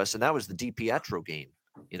St. Louis, and that was the DiPietro game,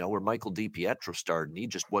 where Michael DiPietro started, and he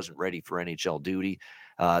just wasn't ready for NHL duty.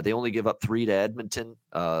 They only give up 3 to Edmonton.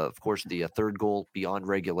 Of course, the third goal beyond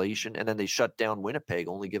regulation, and then they shut down Winnipeg,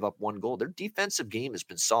 only give up 1 goal. Their defensive game has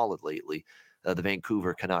been solid lately. The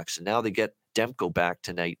Vancouver Canucks, and now they get Demko back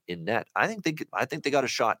tonight in net. I think they got a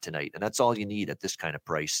shot tonight, and that's all you need at this kind of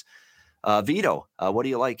price. Vito, what do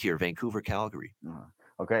you like here, Vancouver, Calgary?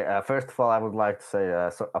 Okay, first of all, I would like to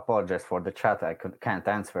say apologize for the chat. I can't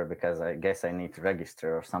answer because I guess I need to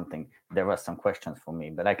register or something. There was some questions for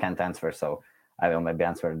me, but I can't answer, so I will maybe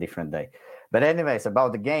answer a different day. But anyways,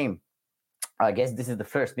 about the game, I guess this is the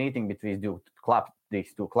first meeting between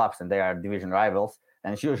these two clubs, and they are division rivals.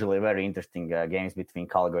 And it's usually very interesting games between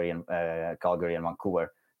Calgary and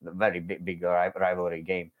Vancouver. Very big rivalry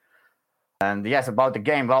game. And yes, about the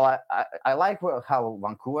game. Well, I like how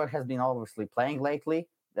Vancouver has been obviously playing lately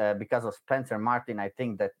because of Spencer Martin. I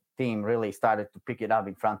think that team really started to pick it up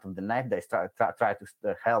in front of the net. They started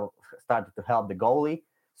to help the goalie.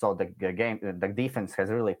 So the defense has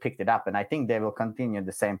really picked it up, and I think they will continue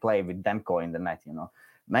the same play with Demko in the net.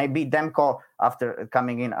 Maybe Demko after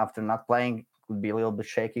coming in after not playing could be a little bit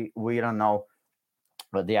shaky. We don't know.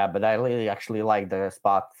 But yeah, but I really actually like the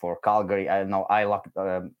spot for Calgary. I know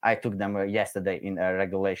I took them yesterday in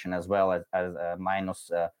regulation as well as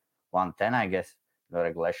minus 110. I guess the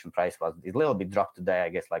regulation price was a little bit dropped today. I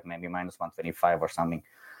guess like maybe minus 125 or something.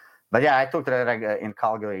 But yeah, I took in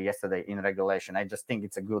Calgary yesterday in regulation. I just think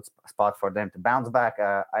it's a good spot for them to bounce back.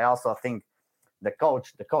 I also think the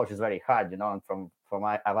coach is very hard, and from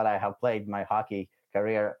what I have played my hockey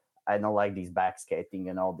career, I don't like these back skating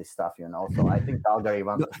and all this stuff, So I think Calgary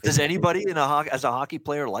wants. Does anybody as a hockey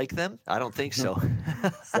player like them? I don't think so.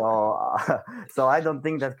 So I don't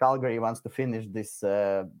think that Calgary wants to finish this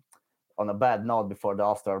on a bad note before the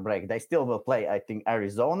All-Star break. They still will play, I think,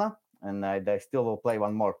 Arizona, and they still will play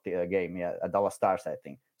one more game, at Dallas Stars, I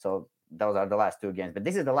think. So those are the last two games. But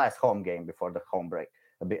this is the last home game before the home break.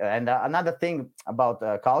 And another thing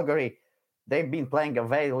about Calgary, they've been playing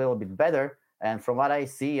away a little bit better. And from what I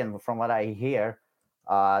see and from what I hear,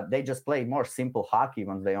 they just play more simple hockey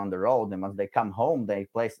when they're on the road. And once they come home, they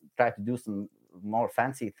try to do some more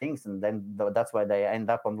fancy things. And then that's why they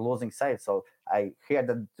end up on the losing side. So I hear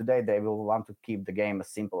that today they will want to keep the game as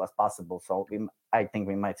simple as possible. So I think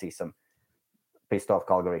we might see some pissed off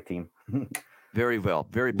Calgary team. Very well,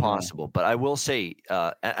 very possible. But I will say,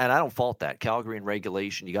 and I don't fault that. Calgary in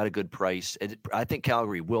regulation, you got a good price. I think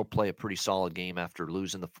Calgary will play a pretty solid game after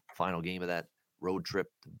losing the final game of that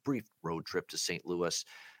brief road trip to St. Louis.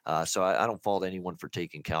 So I don't fault anyone for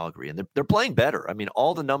taking Calgary. And they're playing better. I mean,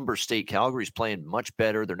 all the numbers state Calgary's playing much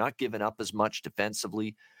better. They're not giving up as much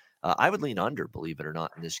defensively. I would lean under, believe it or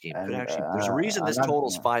not, in this game. There's a reason this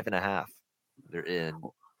total's 5.5. They're in.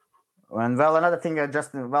 And another thing,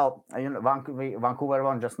 Vancouver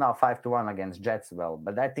won just now 5-1 against Jets.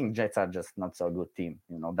 But I think Jets are just not so good team.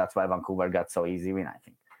 That's why Vancouver got so easy win. I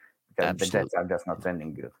think because Absolutely. The Jets are just not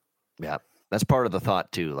trending good. Yeah, that's part of the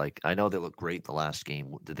thought too. Like I know they look great the last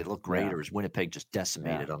game. Did they look great, or is Winnipeg just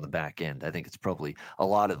decimated on the back end? I think it's probably a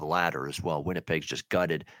lot of the latter as well. Winnipeg's just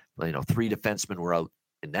gutted. 3 defensemen were out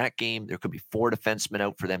in that game. There could be 4 defensemen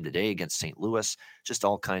out for them today against St. Louis. Just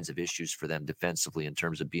all kinds of issues for them defensively in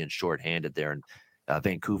terms of being shorthanded there. And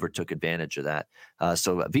Vancouver took advantage of that.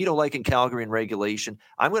 So Vito liking Calgary in regulation.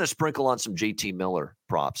 I'm going to sprinkle on some JT Miller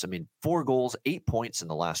props. I mean, 4 goals, 8 points in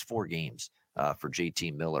the last 4 games for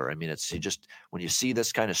JT Miller. I mean, it's just when you see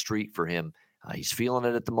this kind of streak for him, he's feeling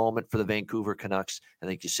it at the moment for the Vancouver Canucks. I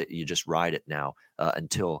think you just ride it now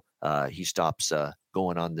until he stops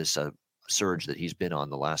going on this surge that he's been on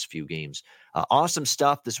the last few games. Awesome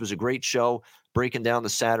stuff. This was a great show. Breaking down the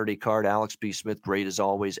Saturday card. Alex B. Smith, great as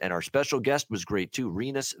always. And our special guest was great too.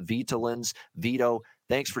 Rinus Vitalins. Vito,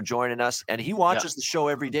 thanks for joining us. And he watches the show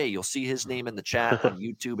every day. You'll see his name in the chat on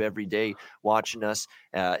YouTube every day watching us,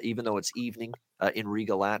 even though it's evening in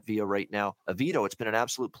Riga, Latvia right now. Vito, it's been an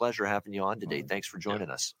absolute pleasure having you on today. Thanks for joining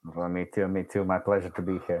us. Well, me too. My pleasure to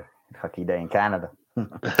be here. Hockey Day in Canada.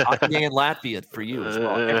 Hockey Day in Latvia for you as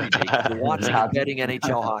well. Every day. You're watching and betting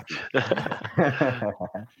NHL hockey.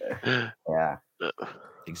 Yeah.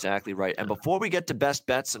 Exactly right. And before we get to best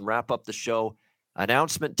bets and wrap up the show,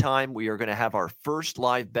 announcement time. We are going to have our first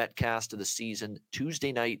live betcast of the season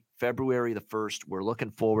Tuesday night, February the 1st. We're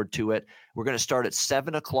looking forward to it. We're going to start at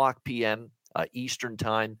 7:00 p.m. Eastern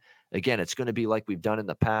time. Again, it's going to be like we've done in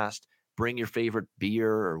the past. Bring your favorite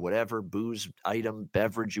beer or whatever booze item,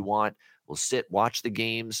 beverage you want. We'll sit, watch the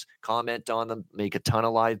games, comment on them, make a ton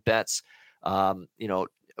of live bets.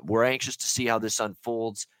 We're anxious to see how this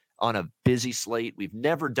unfolds on a busy slate. We've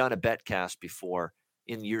never done a betcast before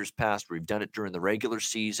in years past. We've done it during the regular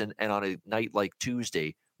season and on a night like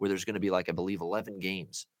Tuesday where there's going to be, like, I believe 11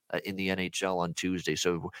 games in the NHL on Tuesday.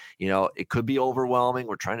 So, it could be overwhelming.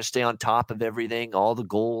 We're trying to stay on top of everything, all the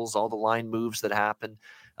goals, all the line moves that happen.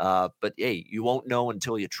 But hey, you won't know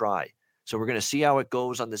until you try. So we're going to see how it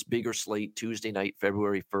goes on this bigger slate Tuesday night,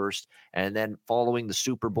 February 1st. And then following the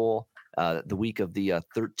Super Bowl, the week of the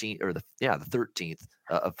 13th or the 13th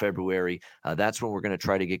of February, that's when we're going to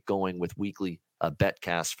try to get going with weekly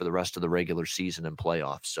betcasts for the rest of the regular season and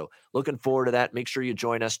playoffs. So looking forward to that. Make sure you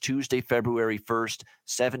join us Tuesday, February 1st,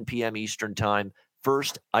 7 p.m. Eastern time.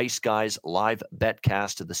 First Ice Guys live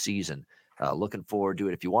betcast of the season. Looking forward to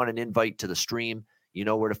it. If you want an invite to the stream, you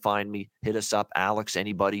know where to find me. Hit us up, Alex,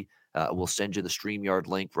 anybody. We'll send you the StreamYard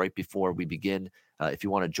link right before we begin. If you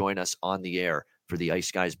want to join us on the air for the Ice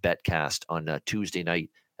Guys betcast on Tuesday night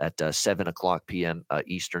at 7:00 p.m.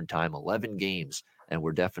 Eastern time, 11 games. And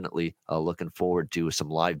we're definitely looking forward to some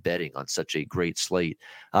live betting on such a great slate.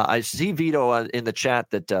 I see Vito in the chat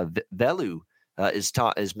that Velu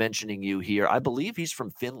is mentioning you here. I believe he's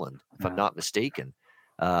from Finland, if I'm not mistaken.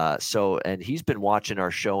 And he's been watching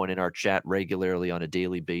our show and in our chat regularly on a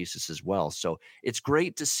daily basis as well. So it's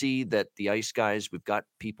great to see that the Ice Guys, we've got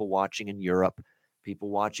people watching in Europe, people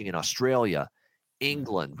watching in Australia,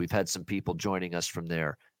 England. We've had some people joining us from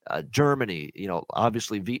there. Germany,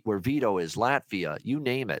 obviously where Vito is, Latvia, you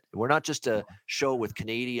name it. We're not just a show with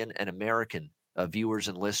Canadian and American viewers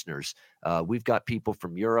and listeners. We've got people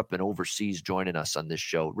from Europe and overseas joining us on this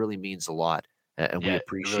show. It really means a lot, and we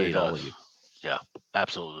appreciate all of you. Yeah,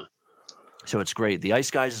 absolutely. So it's great. The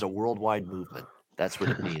Ice Guys is a worldwide movement. That's what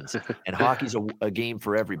it means. And hockey's a game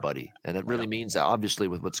for everybody. And it really means that, obviously,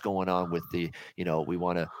 with what's going on with the, we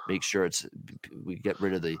want to make sure we get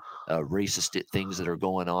rid of the racist things that are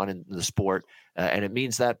going on in the sport. And it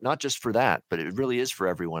means that not just for that, but it really is for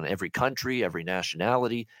everyone, every country, every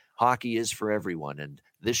nationality. Hockey is for everyone. And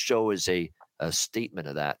this show is a statement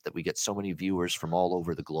of that we get so many viewers from all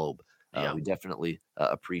over the globe. We definitely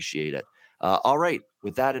appreciate it. All right.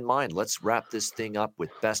 With that in mind, let's wrap this thing up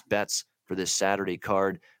with best bets for this Saturday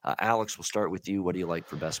card. Alex, we'll start with you. What do you like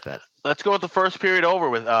for best bet? Let's go with the first period over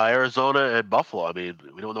with Arizona and Buffalo. I mean,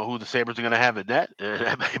 we don't know who the Sabres are going to have in net, and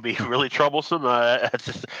that may be really troublesome.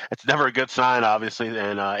 It's never a good sign, obviously.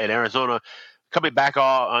 And Arizona coming back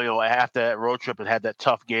after that road trip and had that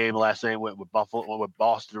tough game last night with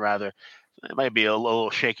Boston rather. It might be a little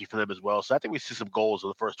shaky for them as well. So I think we see some goals in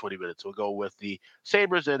the first 20 minutes. We'll go with the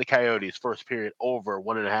Sabres and the Coyotes first period over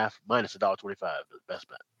 1.5 minus $1.25. Best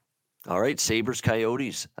bet. All right, Sabres,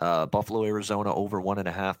 Coyotes, Buffalo, Arizona over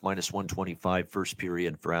 1.5 minus 125 first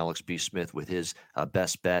period for Alex B. Smith with his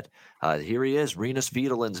best bet. Here he is, Rinus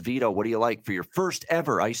Vetelan's. Vito, what do you like for your first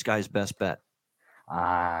ever Ice Guys best bet?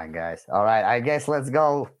 Guys. All right, I guess let's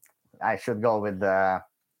go. I should go with the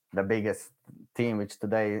biggest team, which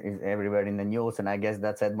today is everywhere in the news, and I guess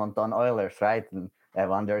that's Edmonton Oilers, right? And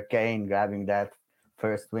Evander Kane grabbing that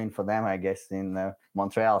first win for them, I guess, in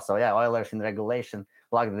Montreal. So yeah, Oilers in regulation.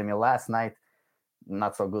 Locked them in last night.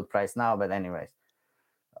 Not so good price now, but anyways,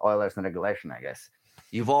 Oilers in regulation, I guess.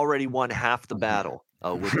 You've already won half the battle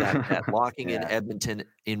with that locking in Edmonton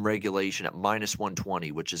in regulation at minus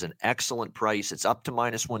 120, which is an excellent price. It's up to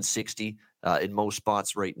minus 160 in most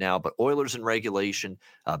spots right now, but Oilers in regulation,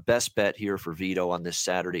 best bet here for Vito on this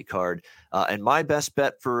Saturday card. And my best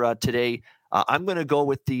bet for today, I'm going to go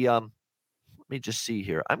with the. Let me just see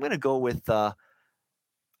here. I'm going to go with the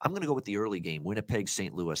early game, Winnipeg,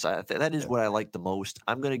 St. Louis. That is what I like the most.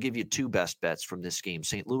 I'm going to give you two best bets from this game.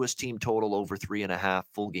 St. Louis team total over 3.5,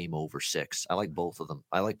 full game over 6. I like both of them.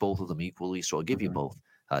 I like both of them equally, so I'll give you both.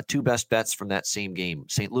 Two best bets from that same game.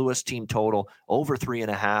 St. Louis team total over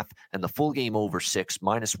 3.5 and the full game over 6,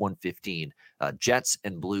 minus 115. Jets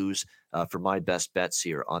and Blues for my best bets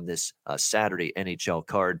here on this Saturday NHL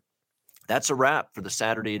card. That's a wrap for the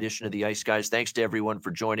Saturday edition of the Ice Guys. Thanks to everyone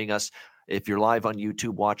for joining us. If you're live on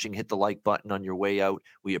YouTube watching, hit the like button on your way out.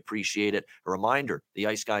 We appreciate it. A reminder, the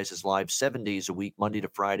Ice Guys is live 7 days a week, Monday to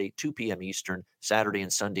Friday, 2 p.m. Eastern, Saturday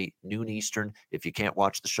and Sunday, noon Eastern. If you can't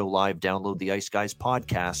watch the show live, download the Ice Guys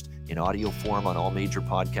podcast in audio form on all major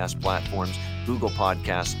podcast platforms, Google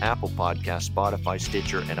Podcasts, Apple Podcasts, Spotify,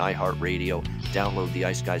 Stitcher, and iHeartRadio. Download the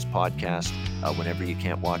Ice Guys podcast whenever you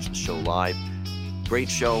can't watch the show live. Great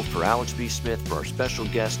show for Alex B. Smith, for our special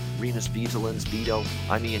guest, Rinus Vetelan's. Vito.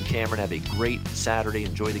 I'm Ian Cameron. Have a great Saturday.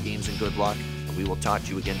 Enjoy the games and good luck. And we will talk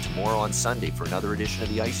to you again tomorrow on Sunday for another edition of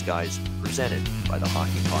the Ice Guys, presented by the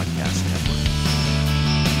Hockey Podcast Network.